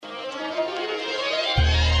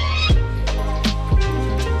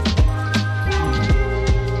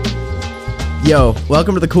Yo,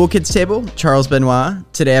 welcome to the Cool Kids Table. Charles Benoit.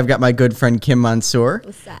 Today I've got my good friend Kim Mantsur,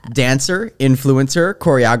 dancer, influencer,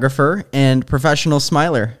 choreographer, and professional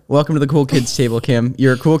smiler. Welcome to the Cool Kids Table, Kim.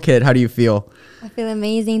 You're a cool kid. How do you feel? I feel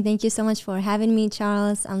amazing. Thank you so much for having me,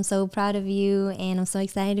 Charles. I'm so proud of you, and I'm so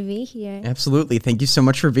excited to be here. Absolutely. Thank you so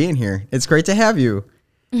much for being here. It's great to have you.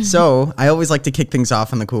 So, I always like to kick things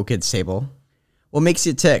off on the Cool Kids Table. What makes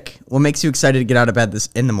you tick? What makes you excited to get out of bed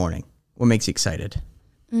in the morning? What makes you excited?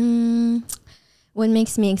 What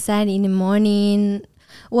makes me excited in the morning?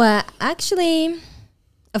 Well, actually,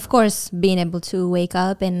 of course, being able to wake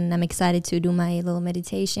up, and I'm excited to do my little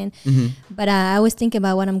meditation. But I always think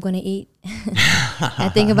about what I'm going to eat.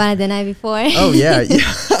 I think about it the night before. Oh, yeah.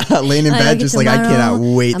 Laying in bed just like, I cannot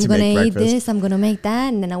wait to make breakfast. I'm going to eat this, I'm going to make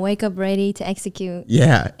that, and then I wake up ready to execute.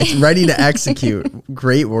 Yeah, it's ready to execute.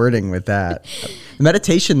 Great wording with that.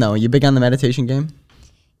 Meditation, though. You big on the meditation game?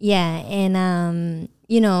 Yeah, and,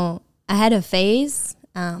 I had a phase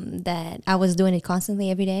that I was doing it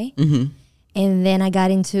constantly every day. And then I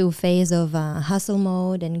got into a phase of hustle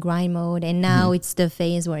mode and grind mode. And now it's the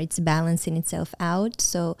phase where it's balancing itself out.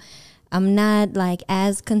 So I'm not like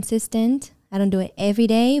as consistent. I don't do it every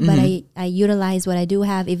day, but I utilize what I do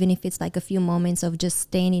have, even if it's like a few moments of just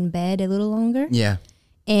staying in bed a little longer. Yeah.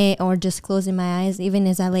 Or just closing my eyes, even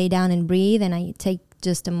as I lay down and breathe. And I take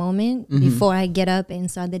just a moment before I get up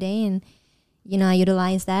and start the day. And, I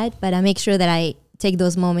utilize that. But I make sure that I take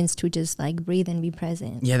those moments to just like breathe and be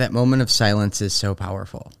present. Yeah, that moment of silence is so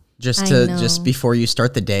powerful. Just before you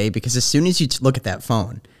start the day, because as soon as you look at that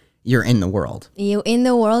phone, you're in the world. You're in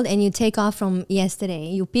the world, and you take off from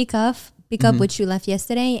yesterday. You pick up what you left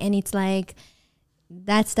yesterday, and it's like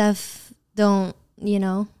that stuff don't,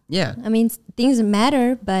 Yeah. I mean, things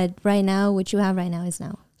matter, but right now, what you have right now is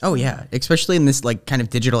now. Oh, yeah. Especially in this like kind of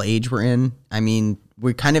digital age we're in. I mean,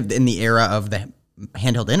 we're kind of in the era of the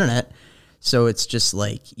handheld internet. So it's just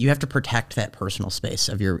like you have to protect that personal space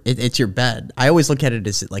of it's your bed. I always look at it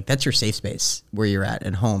as like that's your safe space where you're at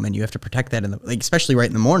home, and you have to protect that especially right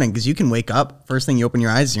in the morning, because you can wake up, first thing you open your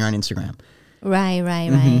eyes, you're on Instagram.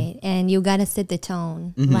 Right. And you got to set the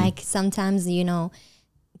tone. Like sometimes,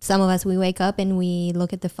 some of us, we wake up and we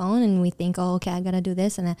look at the phone and we think, oh, okay, I got to do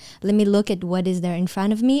this. And let me look at what is there in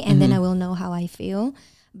front of me, and then I will know how I feel.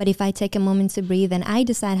 But if I take a moment to breathe and I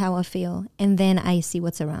decide how I feel, and then I see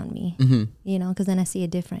what's around me, because then I see it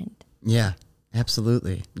different. Yeah,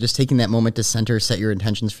 absolutely. Just taking that moment to center, set your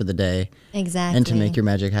intentions for the day. Exactly. And to make your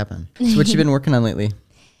magic happen. So what you been working on lately?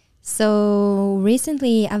 So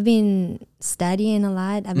recently I've been studying a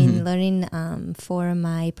lot. I've been learning for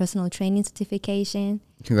my personal training certification.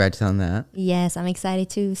 Congrats on that. Yes, I'm excited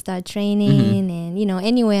to start training. And,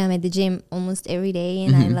 anyway, I'm at the gym almost every day,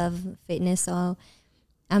 and I love fitness. So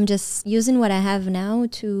I'm just using what I have now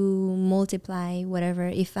to multiply whatever,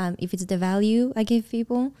 if it's the value I give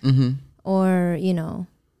people or,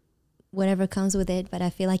 whatever comes with it. But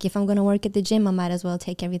I feel like if I'm going to work at the gym, I might as well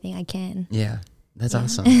take everything I can. Yeah, that's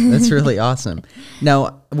awesome. That's really awesome.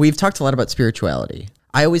 Now, we've talked a lot about spirituality.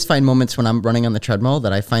 I always find moments when I'm running on the treadmill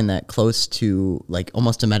that I find that close to like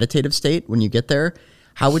almost a meditative state when you get there.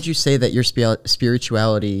 How would you say that your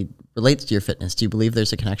spirituality relates to your fitness? Do you believe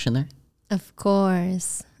there's a connection there? Of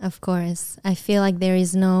course. I feel like there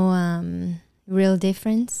is no real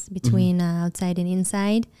difference between outside and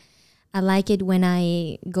inside. I like it when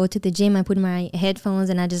I go to the gym, I put my headphones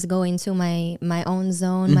and I just go into my own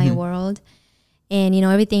zone, my world. And,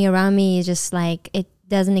 everything around me is just like, it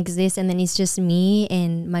doesn't exist. And then it's just me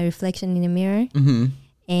and my reflection in the mirror.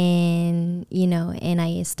 And, and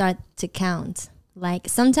I start to count. Like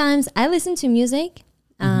sometimes I listen to music.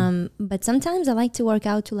 But sometimes I like to work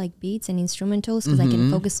out to like beats and instrumentals, because I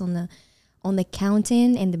can focus on the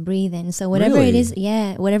counting and the breathing. So whatever it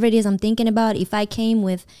is I'm thinking about, if I came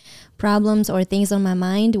with problems or things on my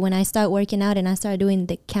mind, when I start working out and I start doing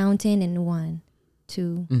the counting and 1,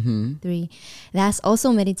 2, 3, that's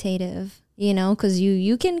also meditative, because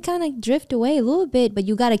you can kind of drift away a little bit, but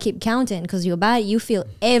you got to keep counting, because your body, you feel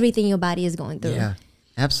everything your body is going through. Yeah,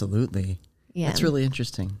 absolutely. Yeah. That's really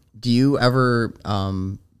interesting. Do you ever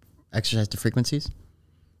exercise to frequencies?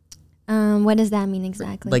 What does that mean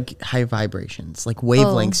exactly? Like high vibrations, like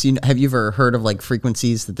wavelengths. Have you ever heard of like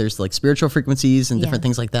frequencies, that there's like spiritual frequencies and different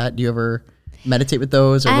things like that? Do you ever meditate with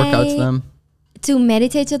those or work out to them? To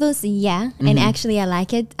meditate to those, and actually I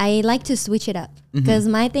like it. I like to switch it up, because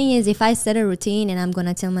my thing is, if I set a routine and I'm going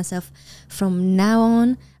to tell myself from now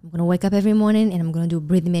on, I'm going to wake up every morning and I'm going to do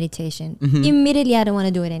breathing meditation. Immediately, I don't want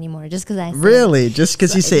to do it anymore, just because I said Really? Just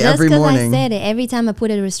because you say every morning? Just because I said it. Every time I put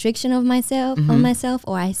a restriction of myself on myself,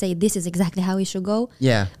 or I say this is exactly how it should go,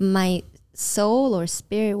 my soul or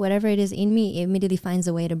spirit, whatever it is in me, it immediately finds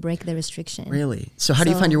a way to break the restriction. Really? So how do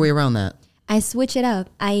you find your way around that? I switch it up.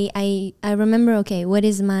 I remember, okay, what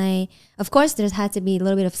is my, of course there's had to be a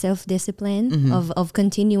little bit of self-discipline of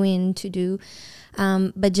continuing to do,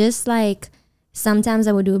 but just like sometimes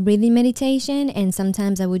I would do a breathing meditation and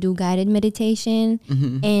sometimes I would do guided meditation,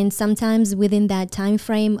 and sometimes within that time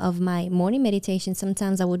frame of my morning meditation,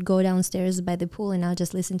 sometimes I would go downstairs by the pool and I'll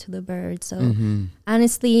just listen to the birds. So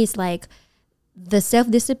honestly, it's like the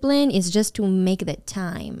self-discipline is just to make that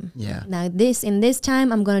time. Yeah. Now in this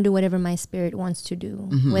time, I'm going to do whatever my spirit wants to do,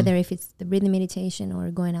 whether if it's the breathing meditation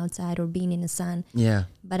or going outside or being in the sun. Yeah.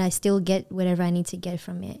 But I still get whatever I need to get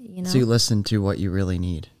from it, you know? So you listen to what you really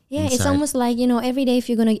need. Yeah, inside. It's almost like, you know, every day if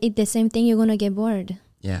you're going to eat the same thing, you're going to get bored.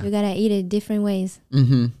 Yeah. You got to eat it different ways.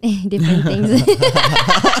 Different things.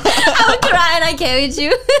 I'm crying, I can't with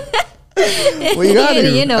you. Well, you got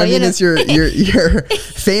to. You know, it's your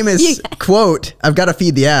famous quote, I've got to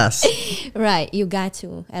feed the ass. Right. You got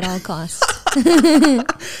to at all costs.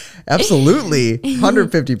 Absolutely.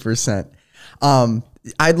 150%.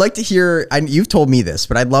 I'd like to hear, you've told me this,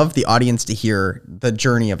 but I'd love the audience to hear the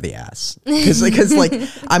journey of the ass. Because like,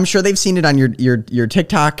 I'm sure they've seen it on your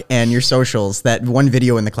TikTok and your socials, that one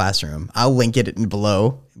video in the classroom. I'll link it in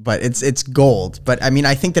below, but it's gold. But I mean,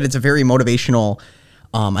 I think that it's a very motivational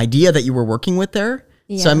idea that you were working with there.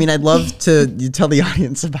 Yeah. So, I mean, I'd love to tell the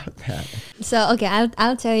audience about that. So, okay,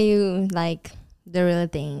 I'll tell you like the real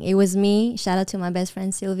thing. It was me. Shout out to my best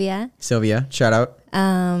friend, Sylvia. Sylvia, shout out.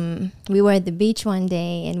 We were at the beach one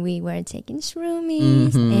day and we were taking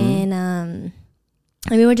shroomies and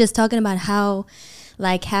we were just talking about how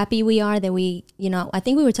like happy we are that we, you know, I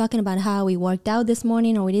think we were talking about how we worked out this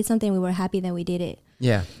morning or we did something. We were happy that we did it.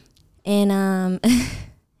 Yeah. And,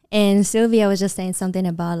 and Sylvia was just saying something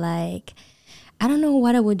about like, I don't know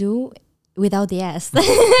what I would do without the ass.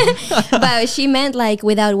 But she meant like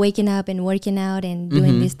without waking up and working out and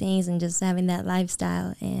doing these things and just having that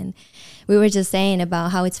lifestyle. And we were just saying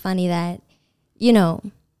about how it's funny that, you know,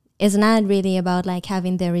 it's not really about like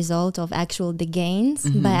having the result of the gains,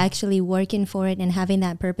 but actually working for it and having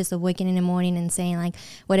that purpose of waking in the morning and saying like,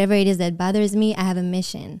 whatever it is that bothers me, I have a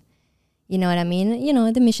mission. You know what I mean? You know,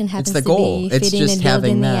 the mission happens to be fitting and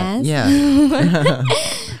building the ass. Yeah.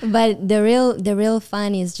 But the real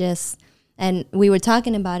fun is just, and we were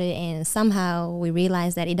talking about it and somehow we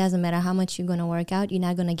realized that it doesn't matter how much you're going to work out, you're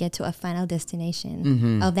not going to get to a final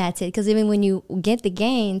destination of that's it. Because even when you get the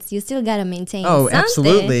gains, you still got to maintain something.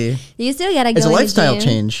 Absolutely. You still got to go It's a lifestyle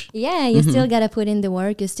change. Yeah, you still got to put in the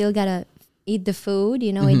work. You still got to eat the food,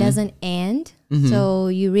 you know, it doesn't end. So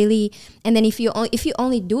you really, and then if you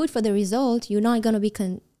only do it for the result, you're not going to be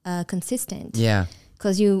consistent. Yeah.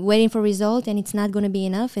 Because you're waiting for result and it's not going to be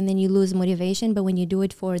enough and then you lose motivation. But when you do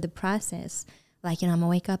it for the process, like, you know, I'm going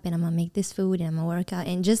to wake up and I'm going to make this food and I'm going to work out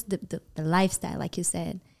and just the lifestyle, like you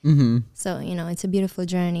said. So, you know, it's a beautiful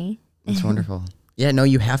journey. It's wonderful. Yeah, no,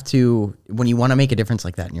 you have to, when you want to make a difference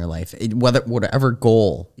like that in your life, whatever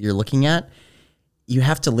goal you're looking at, you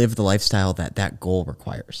have to live the lifestyle that goal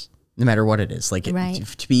requires. No matter what it is, like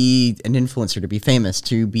to be an influencer, to be famous,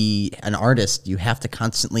 to be an artist, you have to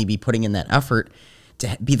constantly be putting in that effort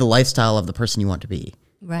to be the lifestyle of the person you want to be.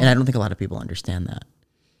 Right. And I don't think a lot of people understand that.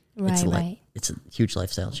 It's a huge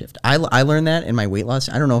lifestyle shift. I learned that in my weight loss.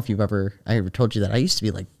 I don't know if I ever told you that. I used to be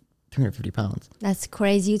like 350 pounds. That's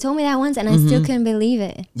crazy. You told me that once and I still couldn't believe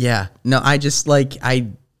it. Yeah. No, I just like, I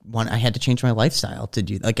had to change my lifestyle to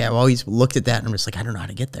do, like, I've always looked at that and I'm just like, I don't know how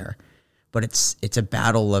to get there. But it's a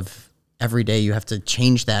battle of every day you have to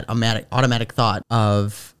change that automatic thought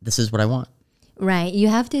of this is what I want. Right. You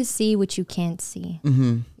have to see what you can't see.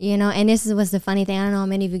 You know, and this was the funny thing. I don't know how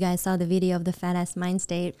many of you guys saw the video of the fat ass mind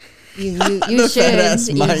state. You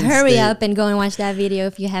should hurry up and go and watch that video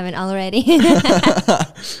if you haven't already.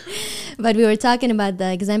 But we were talking about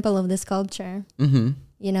the example of the sculpture.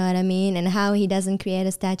 You know what I mean? And how he doesn't create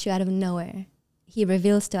a statue out of nowhere. He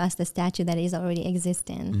reveals to us the statue that is already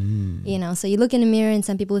existing. You know, so you look in the mirror and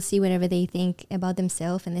some people see whatever they think about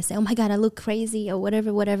themselves and they say, oh my God, I look crazy or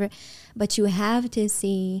whatever. But you have to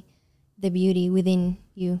see the beauty within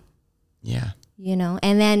you. Yeah. You know,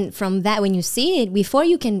 and then from that, when you see it, before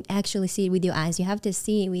you can actually see it with your eyes, you have to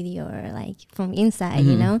see it with your, like, from inside,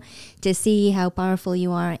 you know, to see how powerful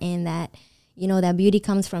you are and that, you know, that beauty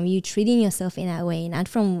comes from you treating yourself in that way, not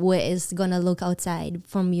from what is going to look outside,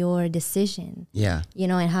 from your decision. Yeah. You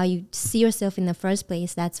know, and how you see yourself in the first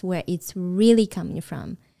place, that's where it's really coming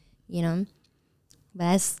from, you know.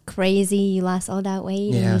 But that's crazy. You lost all that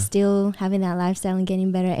weight and you're still having that lifestyle and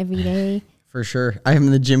getting better every day. For sure. I am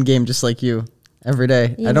in the gym game just like you every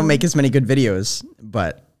day. Yeah. I don't make as many good videos,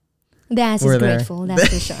 but The ass We're is there. grateful, that's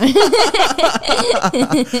for sure.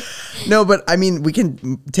 No, but I mean, we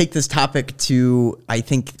can take this topic to, I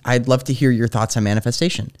think I'd love to hear your thoughts on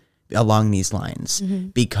manifestation along these lines,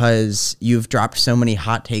 because you've dropped so many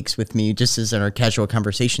hot takes with me just as in our casual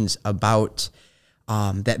conversations about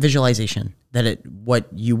that visualization, that what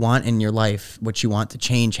you want in your life, what you want to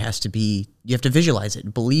change has to be, you have to visualize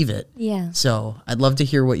it, believe it. Yeah. So I'd love to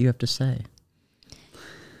hear what you have to say.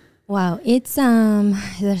 Wow, it's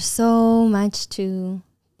there's so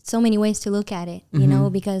many ways to look at it, you know,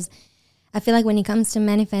 because I feel like when it comes to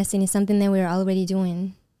manifesting, it's something that we're already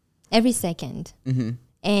doing every second.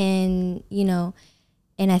 And, you know,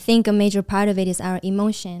 and I think a major part of it is our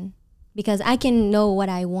emotion, because I can know what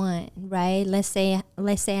I want, right? Let's say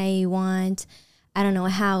I want, I don't know,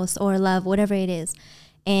 a house or love, whatever it is.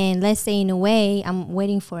 And let's say in a way I'm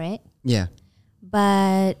waiting for it. Yeah.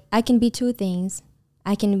 But I can be two things.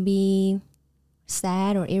 I can be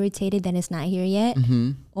sad or irritated that it's not here yet,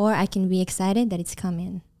 or I can be excited that it's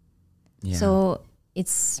coming. Yeah. So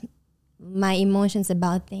it's my emotions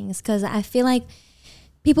about things, because I feel like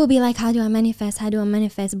people be like, how do I manifest? How do I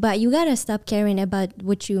manifest? But you got to stop caring about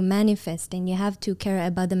what you manifest, and you have to care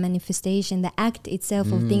about the manifestation, the act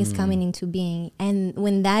itself of things coming into being. And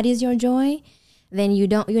when that is your joy, then you're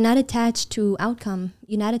not attached to outcome.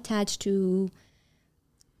 You're not attached to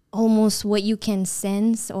almost what you can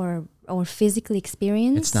sense or physically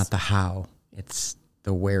experience. It's not the how, it's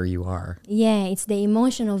the where you are. Yeah, it's the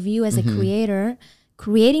emotion of you as a creator,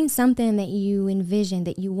 creating something that you envision,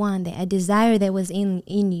 that you want, that a desire that was in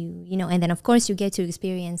you, you know, and then of course you get to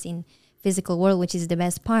experience in physical world, which is the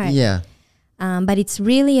best part. Yeah. But it's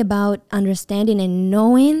really about understanding and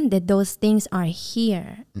knowing that those things are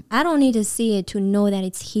here. I don't need to see it to know that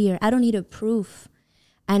it's here. I don't need a proof.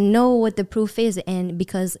 I know what the proof is, and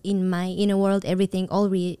because in my inner world, everything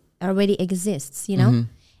already exists, you know?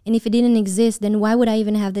 And if it didn't exist, then why would I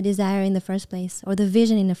even have the desire in the first place, or the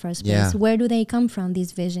vision in the first place? Yeah. Where do they come from,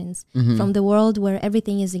 these visions? From the world where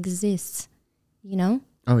everything exists, you know?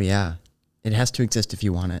 Oh yeah. It has to exist if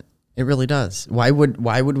you want it. It really does. Why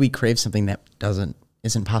would we crave something that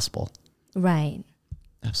isn't possible? Right.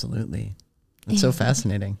 Absolutely. That's so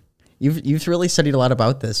fascinating. You've really studied a lot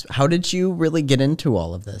about this. How did you really get into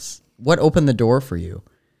all of this? What opened the door for you?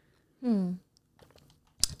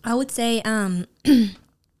 I would say my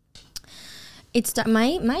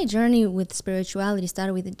journey with spirituality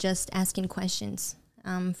started with just asking questions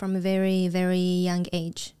from a very, very young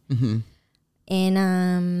age.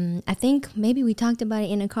 And I think maybe we talked about it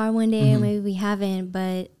in a car one day, or maybe we haven't,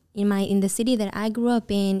 but in the city that I grew up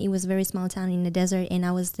in, it was a very small town in the desert, and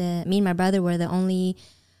me and my brother were the only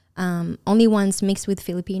ones mixed with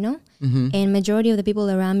Filipino, and majority of the people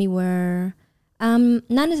around me were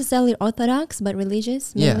not necessarily Orthodox, but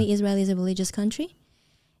religious. Mainly Israel is a religious country,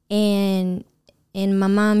 and my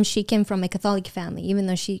mom, she came from a Catholic family, even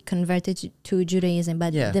though she converted to Judaism.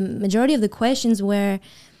 But the majority of the questions were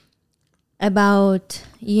about,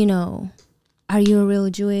 you know, are you a real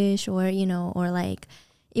Jewish, or, you know, or like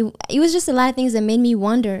it was just a lot of things that made me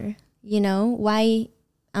wonder, you know, why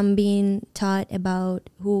I'm being taught about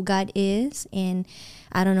who God is, and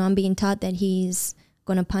I don't know, I'm being taught that he's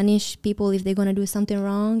going to punish people if they're going to do something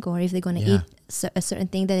wrong, or if they're going to eat a certain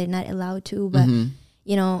thing that they're not allowed to. But,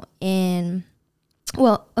 you know, and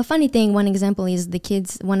well, a funny thing, one example is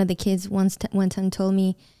one of the kids one time told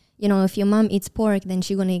me, you know, if your mom eats pork, then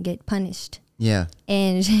she's going to get punished. Yeah.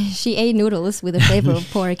 And she ate noodles with a flavor of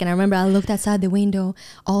pork. And I remember I looked outside the window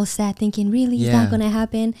all sad thinking, really, it's not going to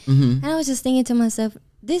happen. And I was just thinking to myself,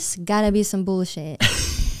 this gotta be some bullshit.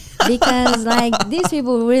 Because like these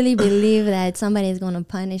people really believe that somebody is going to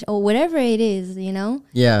punish or whatever it is, you know?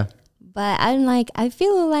 Yeah. But I'm like, I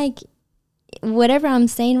feel like whatever I'm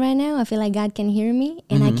saying right now, I feel like God can hear me,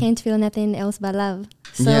 and I can't feel nothing else but love.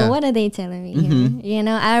 So what are they telling me here? You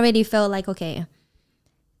know, I already felt like, okay,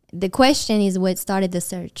 the question is what started the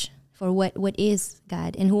search for what is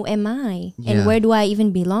God, and who am I, and where do I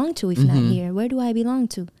even belong to if not here? Where do I belong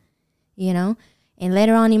to? You know? And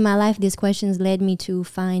later on in my life, these questions led me to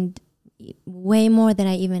find way more than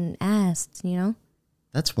I even asked, you know?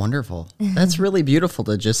 That's wonderful. That's really beautiful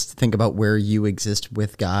to just think about where you exist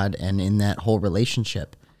with God and in that whole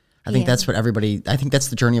relationship. I think that's what I think that's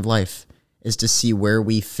the journey of life, is to see where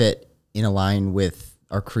we fit in a line with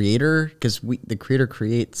our Creator, because the Creator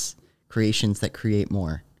creates creations that create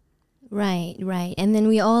more. Right. And then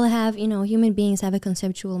we all have, you know, human beings have a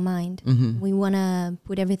conceptual mind. We want to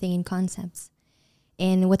put everything in concepts.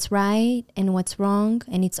 And what's right and what's wrong,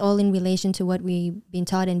 and it's all in relation to what we've been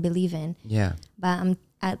taught and believe in. Yeah. But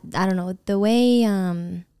I don't know, the way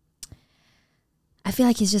I feel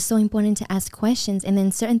like it's just so important to ask questions. And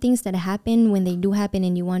then certain things that happen, when they do happen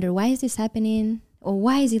and you wonder, why is this happening? Or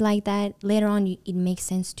why is it like that? Later on, it makes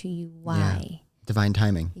sense to you why. Yeah. Divine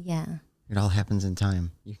timing. Yeah. It all happens in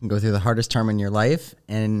time. You can go through the hardest time in your life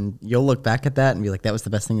and you'll look back at that and be like, that was the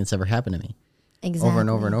best thing that's ever happened to me. Exactly. Over and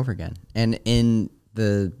over and over again. And in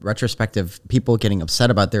the retrospective, people getting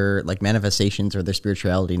upset about their like manifestations or their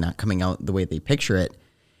spirituality not coming out the way they picture it,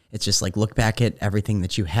 it's just like, look back at everything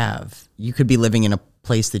that you have. You could be living in a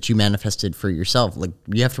place that you manifested for yourself. Like,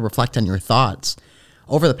 you have to reflect on your thoughts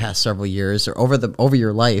over the past several years or over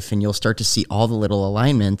your life, and you'll start to see all the little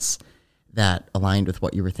alignments that aligned with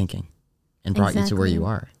what you were thinking and brought you to where you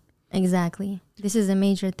are. Exactly. This is a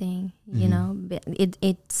major thing, you know.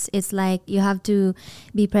 It's like you have to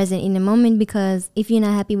be present in the moment, because if you're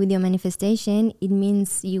not happy with your manifestation, it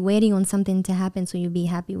means you're waiting on something to happen so you'll be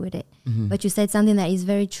happy with it. But you said something that is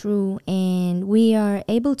very true, and we are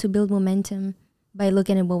able to build momentum by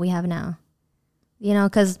looking at what we have now. You know,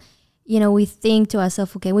 because, you know, we think to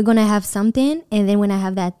ourselves, okay, we're going to have something, and then when I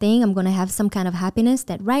have that thing, I'm going to have some kind of happiness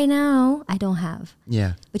that right now I don't have.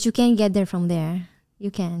 Yeah. But you can't get there from there. You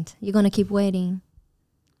can't. You're going to keep waiting.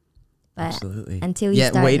 But absolutely. Until you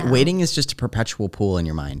start now. Waiting is just a perpetual pool in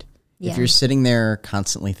your mind. Yeah. If you're sitting there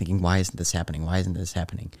constantly thinking, why isn't this happening? Why isn't this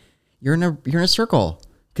happening? You're in a circle,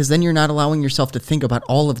 because then you're not allowing yourself to think about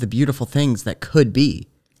all of the beautiful things that could be.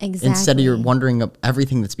 Exactly. Instead of you're wondering of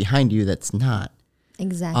everything that's behind you that's not.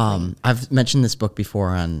 Exactly. I've mentioned this book before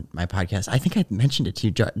on my podcast. I think I mentioned it to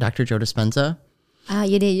you, Dr. Joe Dispenza.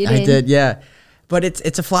 You did. I did, yeah. But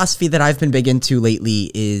it's a philosophy that I've been big into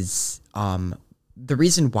lately, is the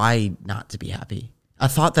reason why not to be happy. A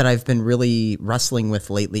thought that I've been really wrestling with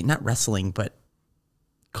lately, not wrestling, but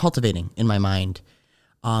cultivating in my mind,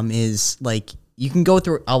 is like, you can go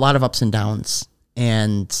through a lot of ups and downs.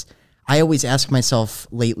 And I always ask myself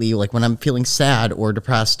lately, like when I'm feeling sad or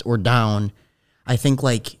depressed or down, I think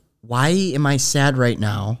like, why am I sad right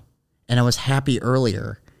now? And I was happy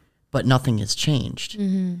earlier, but nothing has changed.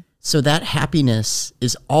 So that happiness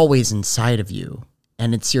is always inside of you,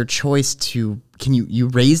 and it's your choice to, can you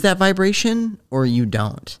raise that vibration or you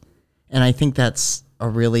don't? And I think that's a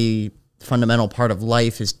really fundamental part of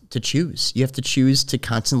life, is to choose. You have to choose to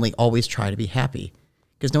constantly always try to be happy,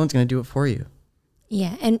 because no one's going to do it for you.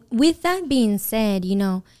 Yeah. And with that being said, you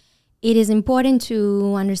know, it is important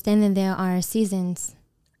to understand that there are seasons.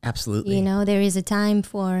 Absolutely. You know, there is a time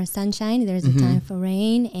for sunshine, there's a time for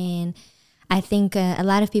rain, and I think a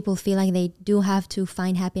lot of people feel like they do have to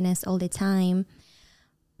find happiness all the time.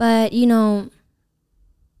 But, you know,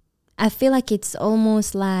 I feel like it's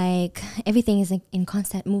almost like everything is in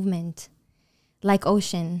constant movement, like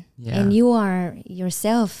ocean. Yeah. And you are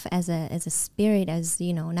yourself as a spirit, as,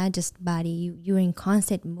 you know, not just body, you're in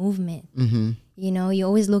constant movement. You know, you're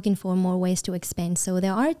always looking for more ways to expand. So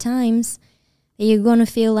there are times that you're going to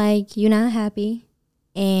feel like you're not happy,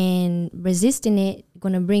 and resisting it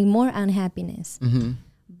going to bring more unhappiness.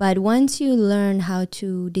 But once you learn how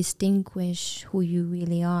to distinguish who you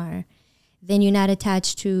really are, then you're not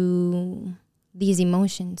attached to these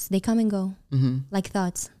emotions. They come and go, like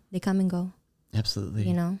thoughts. They come and go. Absolutely.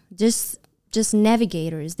 You know, just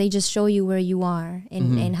navigators. They just show you where you are,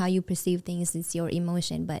 and how you perceive things. It's your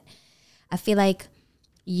emotion. But I feel like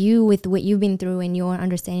you, with what you've been through and your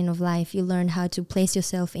understanding of life, you learn how to place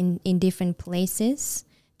yourself in different places,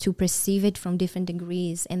 to perceive it from different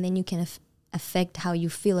degrees, and then you can affect how you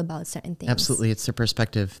feel about certain things. Absolutely. It's the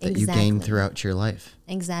perspective that you gain throughout your life.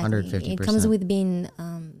 Exactly. 150%. It comes with being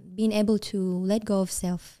able to let go of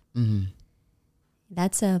self.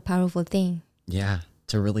 That's a powerful thing. Yeah.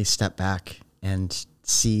 To really step back and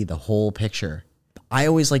see the whole picture. I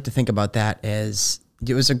always like to think about that as,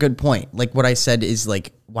 it was a good point. Like what I said is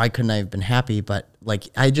like, why couldn't I have been happy? But like,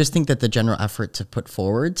 I just think that the general effort to put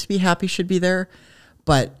forward to be happy should be there.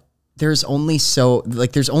 But there's only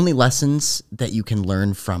lessons that you can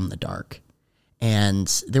learn from the dark. And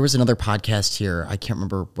there was another podcast here, I can't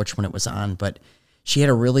remember which one it was on, but she had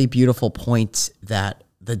a really beautiful point that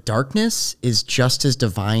the darkness is just as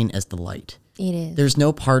divine as the light. It is. There's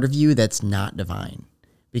no part of you that's not divine,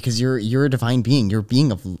 because you're a divine being. You're a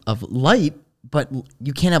being of light, but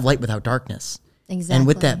you can't have light without darkness. Exactly. And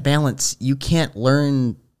with that balance, you can't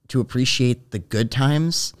learn to appreciate the good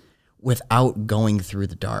times without going through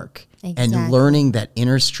the dark. Exactly. And learning that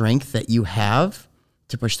inner strength that you have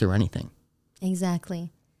to push through anything.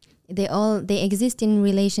 Exactly. They exist in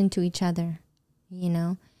relation to each other, you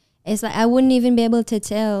know. It's like I wouldn't even be able to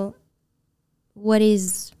tell what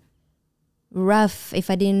is rough if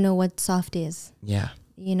I didn't know what soft is. Yeah.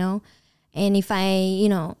 You know? And if I, you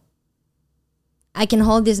know, I can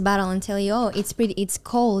hold this bottle and tell you, oh, it's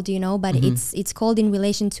cold, you know, but it's cold in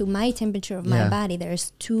relation to my temperature of my body.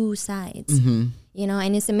 There's two sides, you know,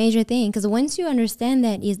 and it's a major thing because once you understand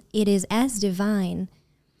that it is as divine,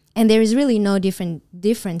 and there is really no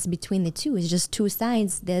difference between the two. It's just two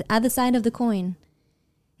sides, the other side of the coin.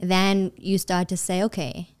 Then you start to say,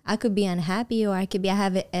 okay, I could be unhappy, or I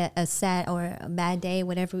have a sad or a bad day,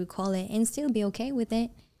 whatever we call it, and still be okay with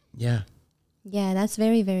it. Yeah. Yeah, that's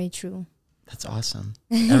very, very true. That's awesome.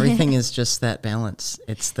 Everything is just that balance.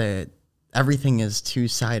 Everything is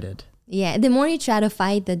two-sided. Yeah, the more you try to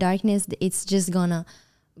fight the darkness, it's just gonna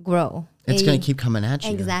grow. It's gonna keep coming at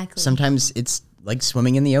you. Exactly. Sometimes it's like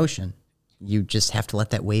swimming in the ocean. You just have to let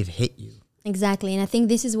that wave hit you. Exactly. And I think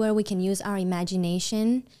this is where we can use our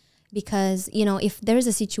imagination, because, you know, if there's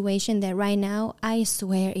a situation that right now, I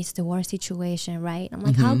swear it's the worst situation, right? I'm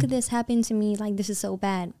like, how could this happen to me? Like, this is so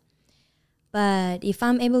bad. But if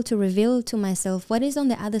I'm able to reveal to myself what is on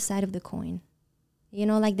the other side of the coin, you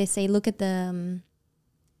know, like they say, look at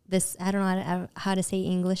this, I don't know how to say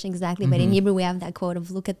English exactly, but in Hebrew we have that quote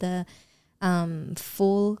of look at the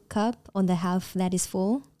full cup on the half that is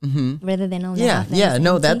full rather than on the half that is empty.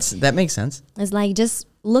 No, that makes sense. It's like just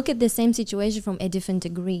look at the same situation from a different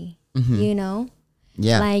degree, you know?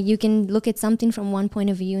 Yeah. Like you can look at something from one point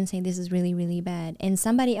of view and say this is really, really bad. And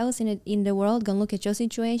somebody else in the world gonna look at your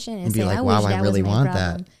situation and say, like, I wow, wish that I really was my want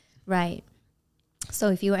problem. that. Right. So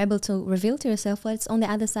if you are able to reveal to yourself what's on the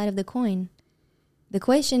other side of the coin, the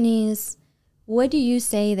question is, what do you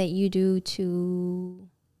say that you do to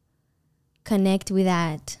connect with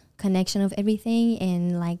that connection of everything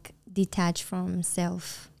and like detach from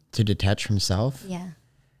self? To detach from self? Yeah.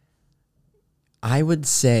 I would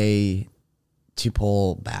say to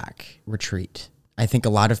pull back, retreat. I think a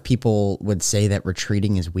lot of people would say that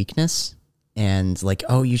retreating is weakness and like,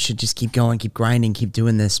 oh, you should just keep going, keep grinding, keep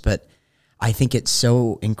doing this. But I think it's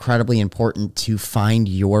so incredibly important to find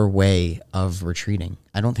your way of retreating.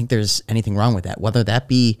 I don't think there's anything wrong with that. Whether that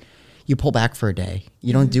be you pull back for a day,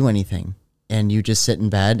 you don't do anything, and you just sit in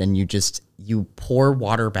bed and you pour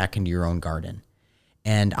water back into your own garden.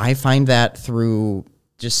 And I find that through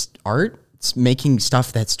just art. It's making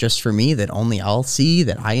stuff that's just for me, that only I'll see,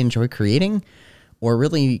 that I enjoy creating, or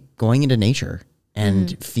really going into nature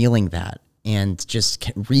and feeling that and just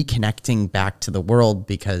reconnecting back to the world,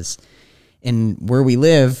 because in where we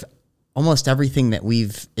live, almost everything that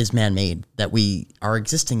is man-made, that we are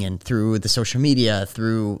existing in through the social media,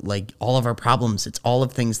 through like all of our problems. It's all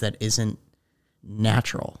of things that isn't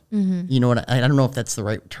natural. You know what? I don't know if that's the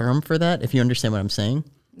right term for that, if you understand what I'm saying.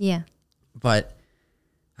 Yeah. But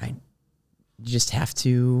you just have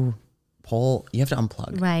to you have to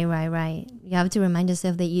unplug. Right. You have to remind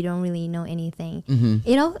yourself that you don't really know anything.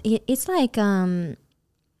 You know, it's like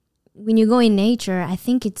when you go in nature, I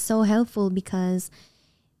think it's so helpful because,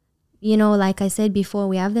 you know, like I said before,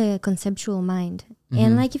 we have the conceptual mind.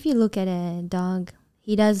 And like if you look at a dog,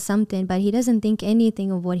 he does something, but he doesn't think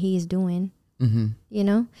anything of what he is doing. You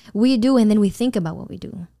know, we do, and then we think about what we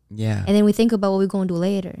do. Yeah. And then we think about what we're going to do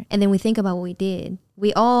later. And then we think about what we did.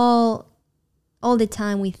 We all the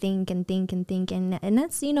time we think. And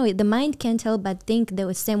that's, you know, the mind can't help but think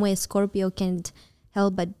the same way a Scorpio can't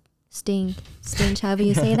help but stinge, however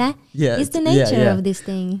you say that. Yeah. It's the nature of this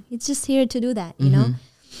thing. It's just here to do that, you know?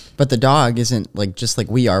 But the dog isn't like, just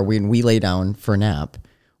like we are when we lay down for a nap.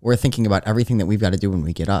 We're thinking about everything that we've got to do when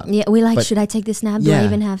we get up. Yeah, we should I take this nap? Do I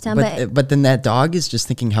even have time? But then that dog is just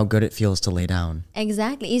thinking how good it feels to lay down.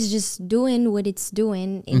 Exactly. It's just doing what it's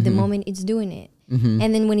doing in the moment it's doing it.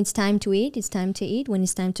 And then when it's time to eat, it's time to eat. When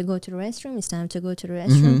it's time to go to the restroom, it's time to go to the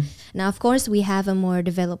restroom. Now, of course, we have a more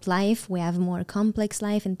developed life. We have a more complex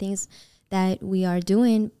life and things that we are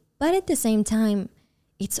doing. But at the same time,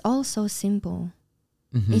 it's all so simple.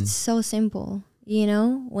 It's so simple. You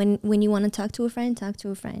know, when you want to talk to a friend, talk to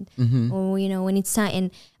a friend. Or, you know, when it's time.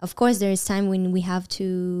 And, of course, there is time when we have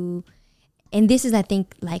to. And this is, I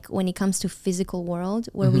think, like when it comes to physical world,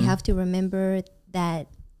 where we have to remember that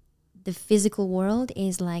the physical world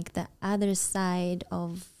is like the other side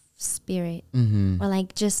of spirit. Or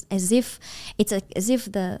like just as if it's like as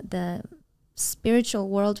if the spiritual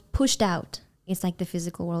world pushed out. It's like the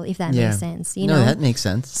physical world, if that makes sense. You know, that makes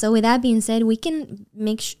sense. So with that being said, we can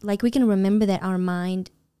we can remember that our mind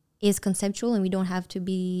is conceptual and we don't have to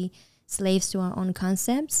be slaves to our own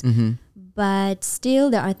concepts. But still,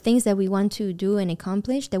 there are things that we want to do and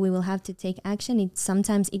accomplish that we will have to take action.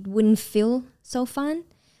 Sometimes it wouldn't feel so fun.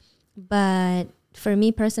 But for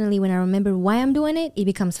me personally, when I remember why I'm doing it, it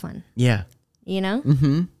becomes fun. Yeah. You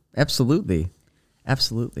know? Absolutely.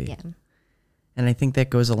 Yeah. And I think that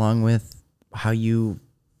goes along with how you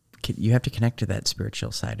you have to connect to that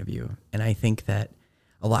spiritual side of you. And I think that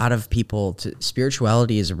a lot of people,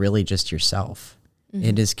 spirituality is really just yourself. Mm-hmm.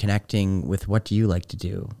 It is connecting with what do you like to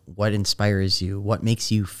do? What inspires you? What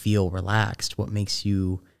makes you feel relaxed? What makes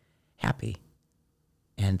you happy?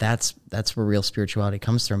 And that's where real spirituality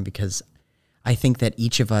comes from, because I think that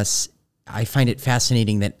each of us, I find it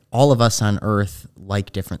fascinating that all of us on earth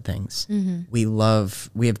like different things. Mm-hmm.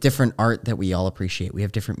 We have different art that we all appreciate. We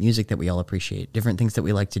have different music that we all appreciate, different things that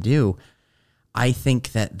we like to do. I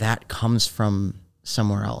think that comes from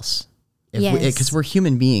somewhere else. Because we're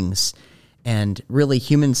human beings, and really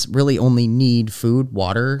humans really only need food,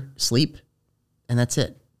 water, sleep, and that's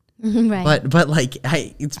it. Right. But like,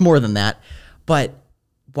 it's more than that. But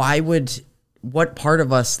what part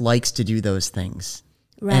of us likes to do those things?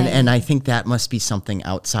 Right. And I think that must be something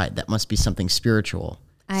outside. That must be something spiritual.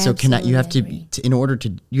 So connect. You have to in order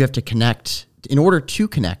to connect. In order to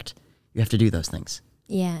connect, you have to do those things.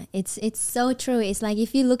 Yeah, it's so true. It's like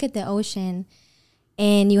if you look at the ocean,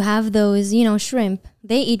 and you have those, shrimp.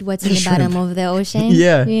 They eat what's in the bottom of the ocean.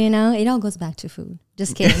 Yeah, it all goes back to food.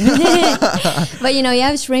 Just kidding. But you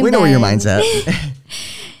have shrimp. We know where your mind's at.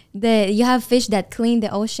 You have fish that clean the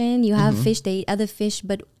ocean. You have fish that eat other fish.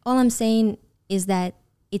 But all I'm saying is that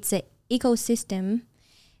it's an ecosystem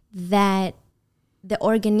that the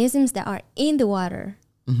organisms that are in the water,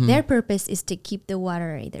 their purpose is to keep the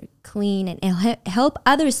water either clean and help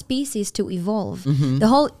other species to evolve. The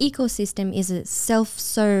whole ecosystem is a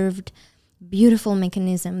self-served, beautiful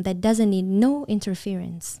mechanism that doesn't need no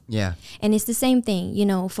interference. Yeah. And it's the same thing,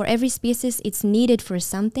 for every species, it's needed for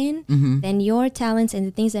something. Then your talents and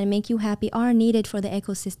the things that make you happy are needed for the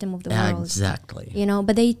ecosystem of the world. Exactly.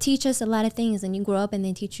 But they teach us a lot of things, and you grow up and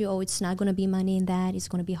they teach you, it's not going to be money in that. It's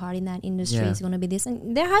going to be hard in that industry. Yeah. It's going to be this.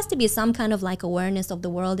 And there has to be some kind of like awareness of the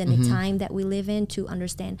world and the time that we live in to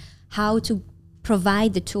understand how to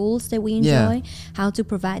provide the tools that we enjoy, how to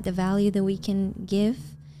provide the value that we can give.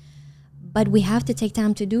 But we have to take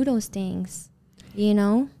time to do those things,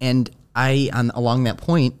 And along that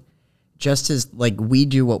point, just as like we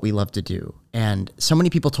do what we love to do. And so many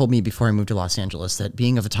people told me before I moved to Los Angeles that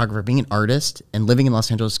being a photographer, being an artist and living in Los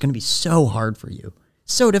Angeles is going to be so hard for you.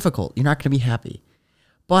 So difficult. You're not going to be happy.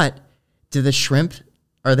 But do the shrimp,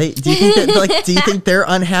 do you think they're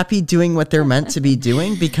unhappy doing what they're meant to be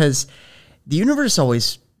doing? Because the universe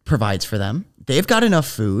always provides for them. They've got enough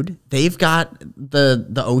food. They've got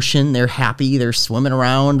the ocean. They're happy. They're swimming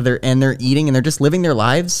around. They're eating, and they're just living their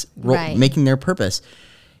lives, making their purpose.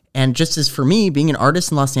 And just as for me, being an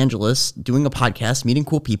artist in Los Angeles, doing a podcast, meeting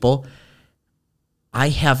cool people, I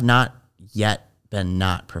have not yet been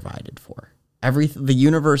not provided for. The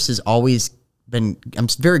universe has always been. I'm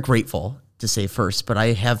very grateful to say first, but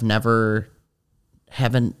I haven't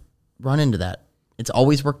run into that. It's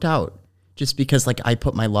always worked out. Just because I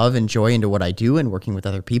put my love and joy into what I do and working with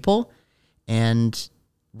other people. And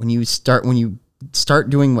when you start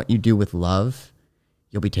doing what you do with love,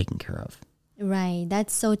 you'll be taken care of. Right.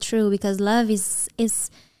 That's so true, because love is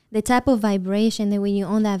the type of vibration that when you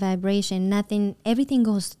own that vibration, everything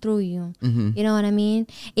goes through you. You know what I mean?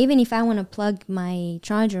 Even if I want to plug my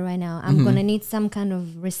charger right now, I'm going to need some kind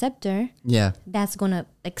of receptor. Yeah. That's going to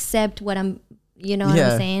accept what I'm, what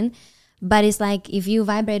I'm saying? But it's like if you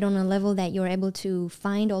vibrate on a level that you're able to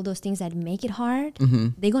find all those things that make it hard,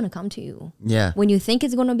 they're going to come to you. Yeah. When you think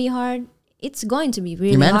it's going to be hard, it's going to be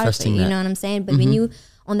really hard for you. You know what I'm saying? But when you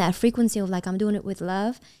on that frequency of I'm doing it with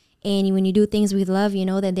love, and when you do things with love, you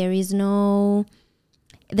know that there's no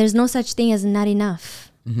such thing as not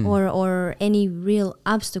enough or any real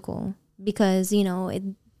obstacle, because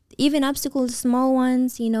even obstacles, small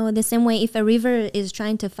ones, the same way if a river is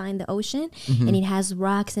trying to find the ocean and it has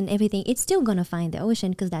rocks and everything, it's still going to find the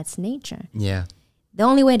ocean because that's nature. Yeah. The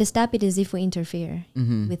only way to stop it is if we interfere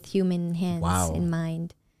with human hands and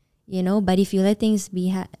mind, but if you let things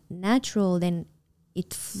be natural, then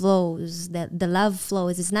it flows, the love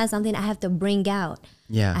flows. It's not something I have to bring out.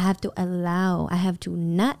 Yeah. I have to allow, I have to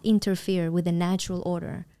not interfere with the natural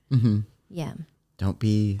order. Yeah. Don't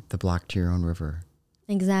be the block to your own river.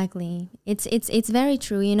 Exactly. It's very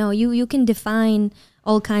true. You can define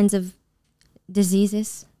all kinds of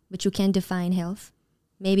diseases, but you can't define health.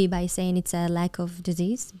 Maybe by saying it's a lack of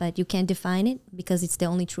disease, but you can't define it because it's the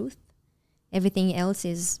only truth. Everything else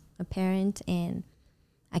is apparent, and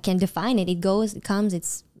I can't define it. It goes, it comes,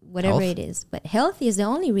 it's whatever it is. But health is the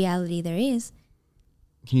only reality there is.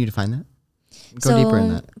 Can you define that? Go deeper in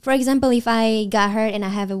that. For example, if I got hurt and I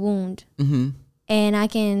have a wound, and I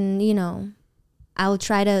can, I'll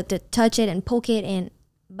try to touch it and poke it,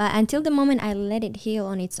 but But until the moment I let it heal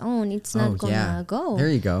on its own, it's not gonna go. There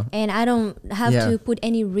you go. And I don't have to put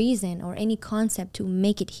any reason or any concept to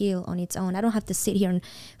make it heal on its own. I don't have to sit here and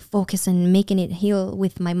focus on making it heal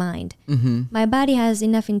with my mind. My body has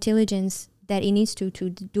enough intelligence that it needs to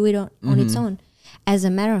do it on its own. As a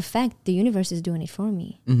matter of fact, the universe is doing it for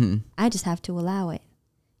me. I just have to allow it,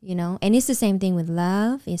 you know. And it's the same thing with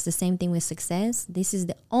love. It's the same thing with success. This is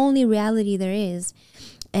the only reality there is.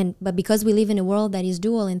 But because we live in a world that is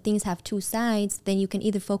dual and things have two sides, then you can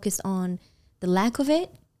either focus on the lack of it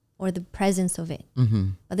or the presence of it.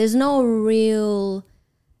 But there's no real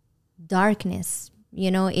darkness, you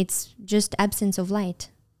know. It's just absence of light.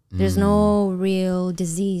 There's no real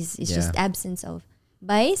disease. It's just absence of.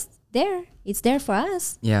 But it's there. It's there for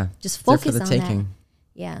us. Yeah. Just focus for the on taking. that.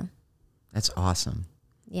 Yeah. That's awesome.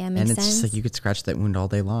 Yeah, makes sense. And sense. it's just like you could scratch that wound all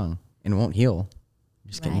day long and it won't heal.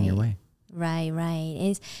 Just get in your way. Right.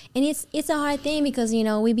 And it's a hard thing because, you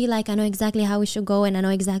know, we be like, I know exactly how we should go, and I know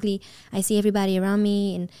exactly, I see everybody around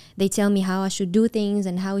me and they tell me how I should do things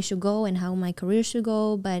and how it should go and how my career should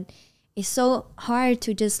go. But it's so hard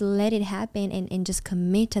to just let it happen and just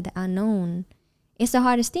commit to the unknown. It's the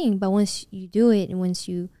hardest thing. But once you do it and once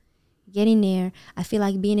you get in there, I feel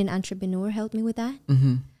like being an entrepreneur helped me with that.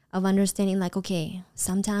 Of understanding, like, okay,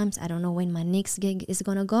 sometimes I don't know when my next gig is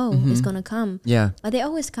gonna go. It's gonna come. Yeah. But they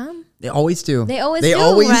always come. They always do. They always do.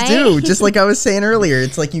 Right? Just like I was saying earlier,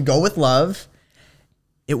 it's like you go with love,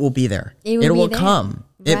 it will be there. It will come.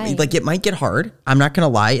 Right. It might get hard. I'm not gonna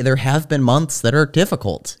lie. There have been months that are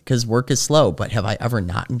difficult because work is slow. But have I ever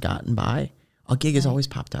not gotten by? A gig has always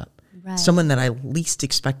popped up. Right. Someone that I least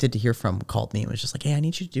expected to hear from called me and was just like, "Hey, I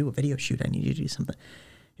need you to do a video shoot. I need you to do something."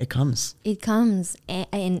 It comes.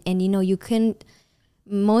 And you know, you couldn't,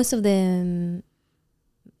 most of the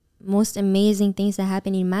most amazing things that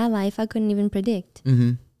happen in my life, I couldn't even predict.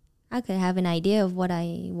 I could have an idea of what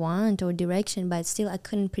I want or direction, but still I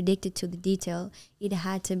couldn't predict it to the detail. It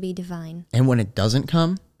had to be divine. And when it doesn't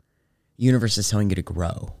come, the universe is telling you to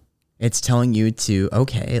grow. It's telling you to,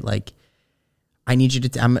 okay, like, I need you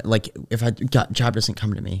to, I'm like, if a job doesn't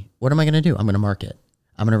come to me, what am I going to do? I'm going to market.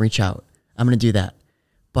 I'm going to reach out. I'm going to do that.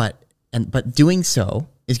 But doing so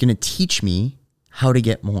is going to teach me how to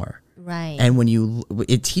get more. Right. And when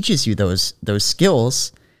it teaches you those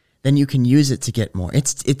skills, then you can use it to get more.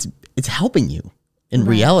 It's helping you in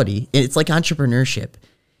reality. It's like entrepreneurship.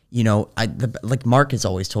 You know, like Mark has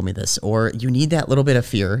always told me this, or you need that little bit of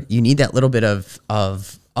fear. You need that little bit of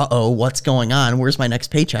what's going on? Where's my next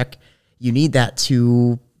paycheck? You need that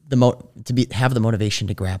to have the motivation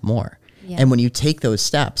to grab more. Yeah. And when you take those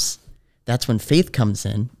steps, that's when faith comes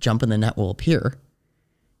in, jump in the net will appear.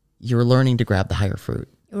 You're learning to grab the higher fruit.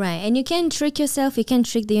 Right. And you can't trick yourself. You can't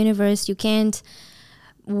trick the universe. You can't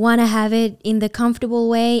want to have it in the comfortable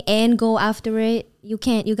way and go after it. You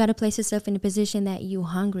can't. You got to place yourself in a position that you're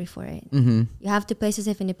hungry for it. You have to place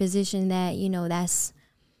yourself in a position that, you know, that's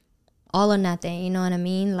all or nothing. You know what I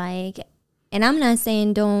mean? Like, and I'm not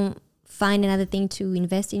saying don't find another thing to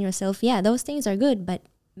invest in yourself. Yeah, those things are good, but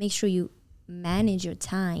make sure you manage your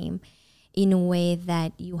time in a way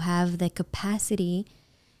that you have the capacity,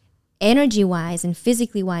 energy-wise and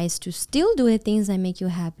physically-wise, to still do the things that make you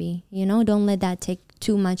happy. You know, don't let that take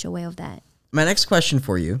too much away of that. My next question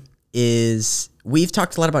for you is, we've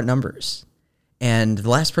talked a lot about numbers. And the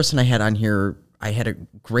last person I had on here, I had a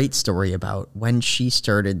great story about when she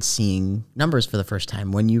started seeing numbers for the first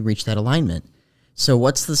time, when you reached that alignment. So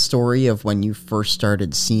what's the story of when you first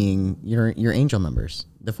started seeing your angel numbers,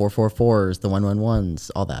 the 444s, the 111s,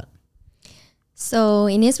 all that? So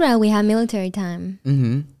in Israel, we have military time.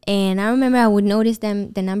 And I remember I would notice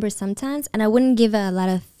the numbers sometimes, and I wouldn't give a lot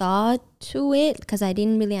of thought to it because I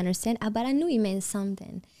didn't really understand, but I knew it meant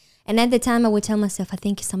something. And at the time, I would tell myself, I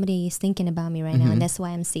think somebody is thinking about me right now, and that's why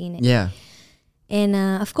I'm seeing it. Yeah. And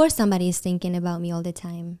of course, somebody is thinking about me all the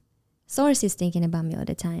time. Source is thinking about me all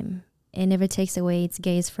the time. It never takes away its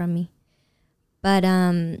gaze from me. But,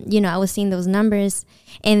 you know, I was seeing those numbers.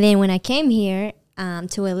 And then when I came here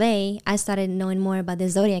to LA, I started knowing more about the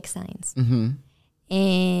zodiac signs.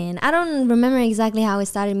 And I don't remember exactly how I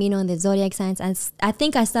started meeting on the zodiac signs. I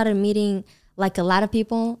think I started meeting like a lot of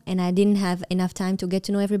people, and I didn't have enough time to get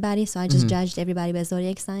to know everybody, so I just judged everybody by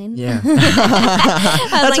zodiac sign. Yeah.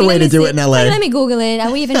 That's a way to do it in LA. Like, let me Google it.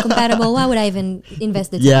 Are we even compatible? Why would I even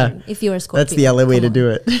invest the time if you're a Scorpio? That's the LA way to do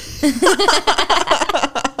it.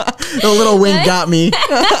 The little wink got me.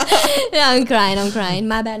 No, I'm crying.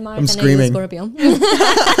 My bad, Mark. I'm screaming. Scorpio.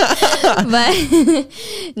 But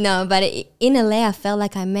in LA, I felt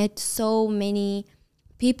like I met so many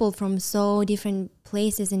people from so different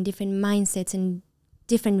places and different mindsets and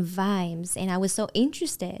different vibes, and I was so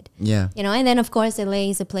interested. Yeah. You know, and then of course LA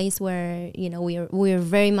is a place where, you know, we're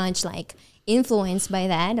very much like influenced by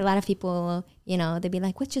that. A lot of people, you know, they'd be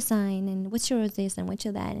like, what's your sign and what's your this and what's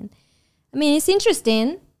your that? And I mean, it's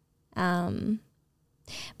interesting.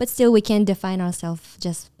 But still we can't define ourselves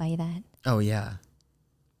just by that. Oh yeah.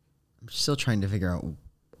 I'm still trying to figure out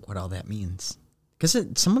what all that means. Because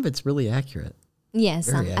some of it's really accurate.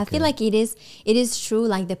 Yes, I feel like it is true.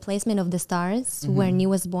 Like the placement of the stars when you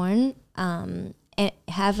was born, it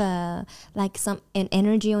have an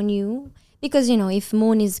energy on you, because you know, if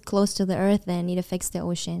moon is close to the earth, then it affects the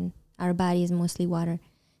ocean. Our body is mostly water,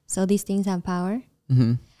 so these things have power.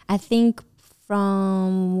 I think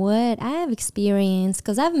from what I have experienced,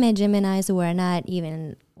 because I've met Geminis who are not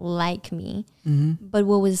even like me, but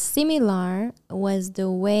what was similar was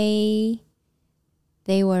the way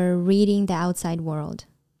they were reading the outside world.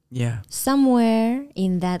 Yeah. Somewhere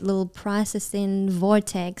in that little processing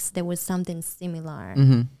vortex, there was something similar.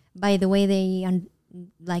 By the way they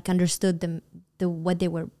understood the what they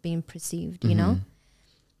were being perceived, you know?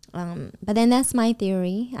 But then that's my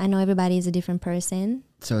theory. I know everybody is a different person.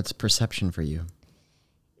 So it's perception for you.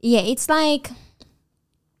 Yeah, it's like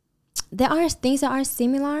there are things that are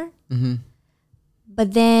similar.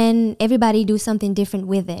 But then everybody do something different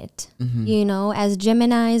with it. You know, as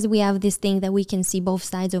Geminis, we have this thing that we can see both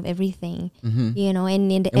sides of everything. You know, and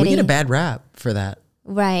we get a bad rap for that.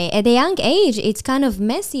 Right. At a young age, it's kind of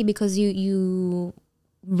messy because you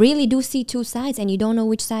really do see two sides and you don't know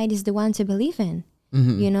which side is the one to believe in.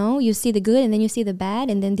 You know, you see the good and then you see the bad,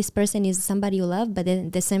 and then this person is somebody you love, but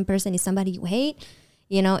then the same person is somebody you hate.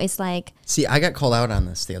 You know, it's like... See, I got called out on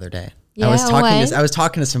this the other day. Yeah, I was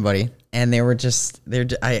talking to somebody, and they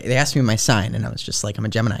asked me my sign, and I was just like, I'm a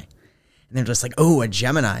Gemini. And they're just like, oh, a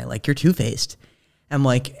Gemini, like you're two-faced. I'm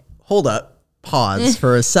like, hold up, pause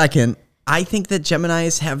for a second. I think that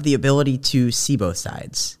Geminis have the ability to see both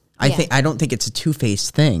sides. I don't think it's a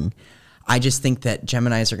two-faced thing. I just think that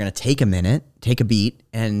Geminis are going to take a minute, take a beat,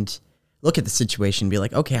 and look at the situation and be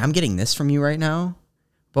like, okay, I'm getting this from you right now,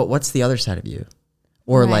 but what's the other side of you?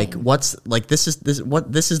 Or like, this is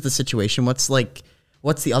the situation. What's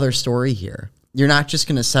the other story here? You're not just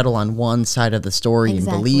going to settle on one side of the story and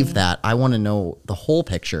believe that. I want to know the whole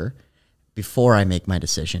picture before I make my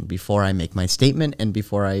decision, before I make my statement, and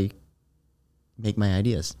before I make my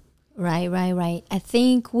ideas. Right. I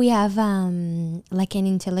think we have like an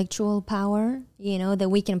intellectual power, you know, that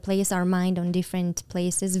we can place our mind on different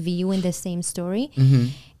places, viewing the same story.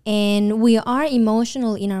 And we are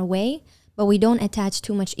emotional in our way, but we don't attach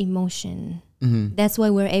too much emotion. That's why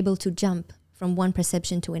we're able to jump from one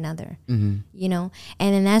perception to another, you know,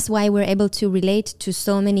 and then that's why we're able to relate to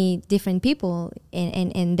so many different people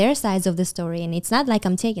and their sides of the story. And it's not like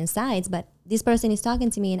I'm taking sides, but this person is talking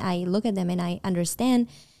to me and I look at them and I understand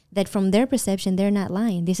that from their perception, they're not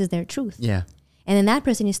lying. This is their truth. Yeah. And then that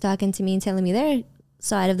person is talking to me and telling me their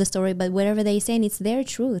side of the story, but whatever they say, it's their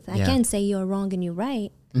truth. I can't say you're wrong and you're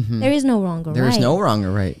right. There is no wrong or right. There is no wrong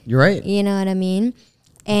or right. You're right. You know what I mean?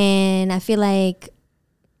 And I feel like,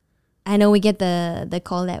 I know we get the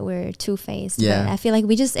call that we're two-faced, but I feel like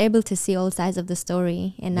we're just able to see all sides of the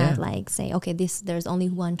story and not like say, okay, there's only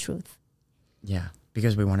one truth. Yeah,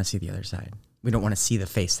 because we want to see the other side. We don't want to see the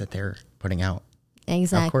face that they're putting out.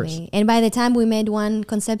 Exactly. And by the time we made one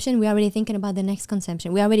conception, we're already thinking about the next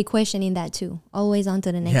conception. We're already questioning that too. Always on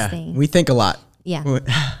to the next thing. We think a lot. Yeah. We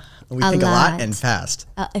think a lot and fast.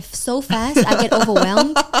 If so fast, I get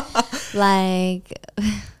overwhelmed. Like,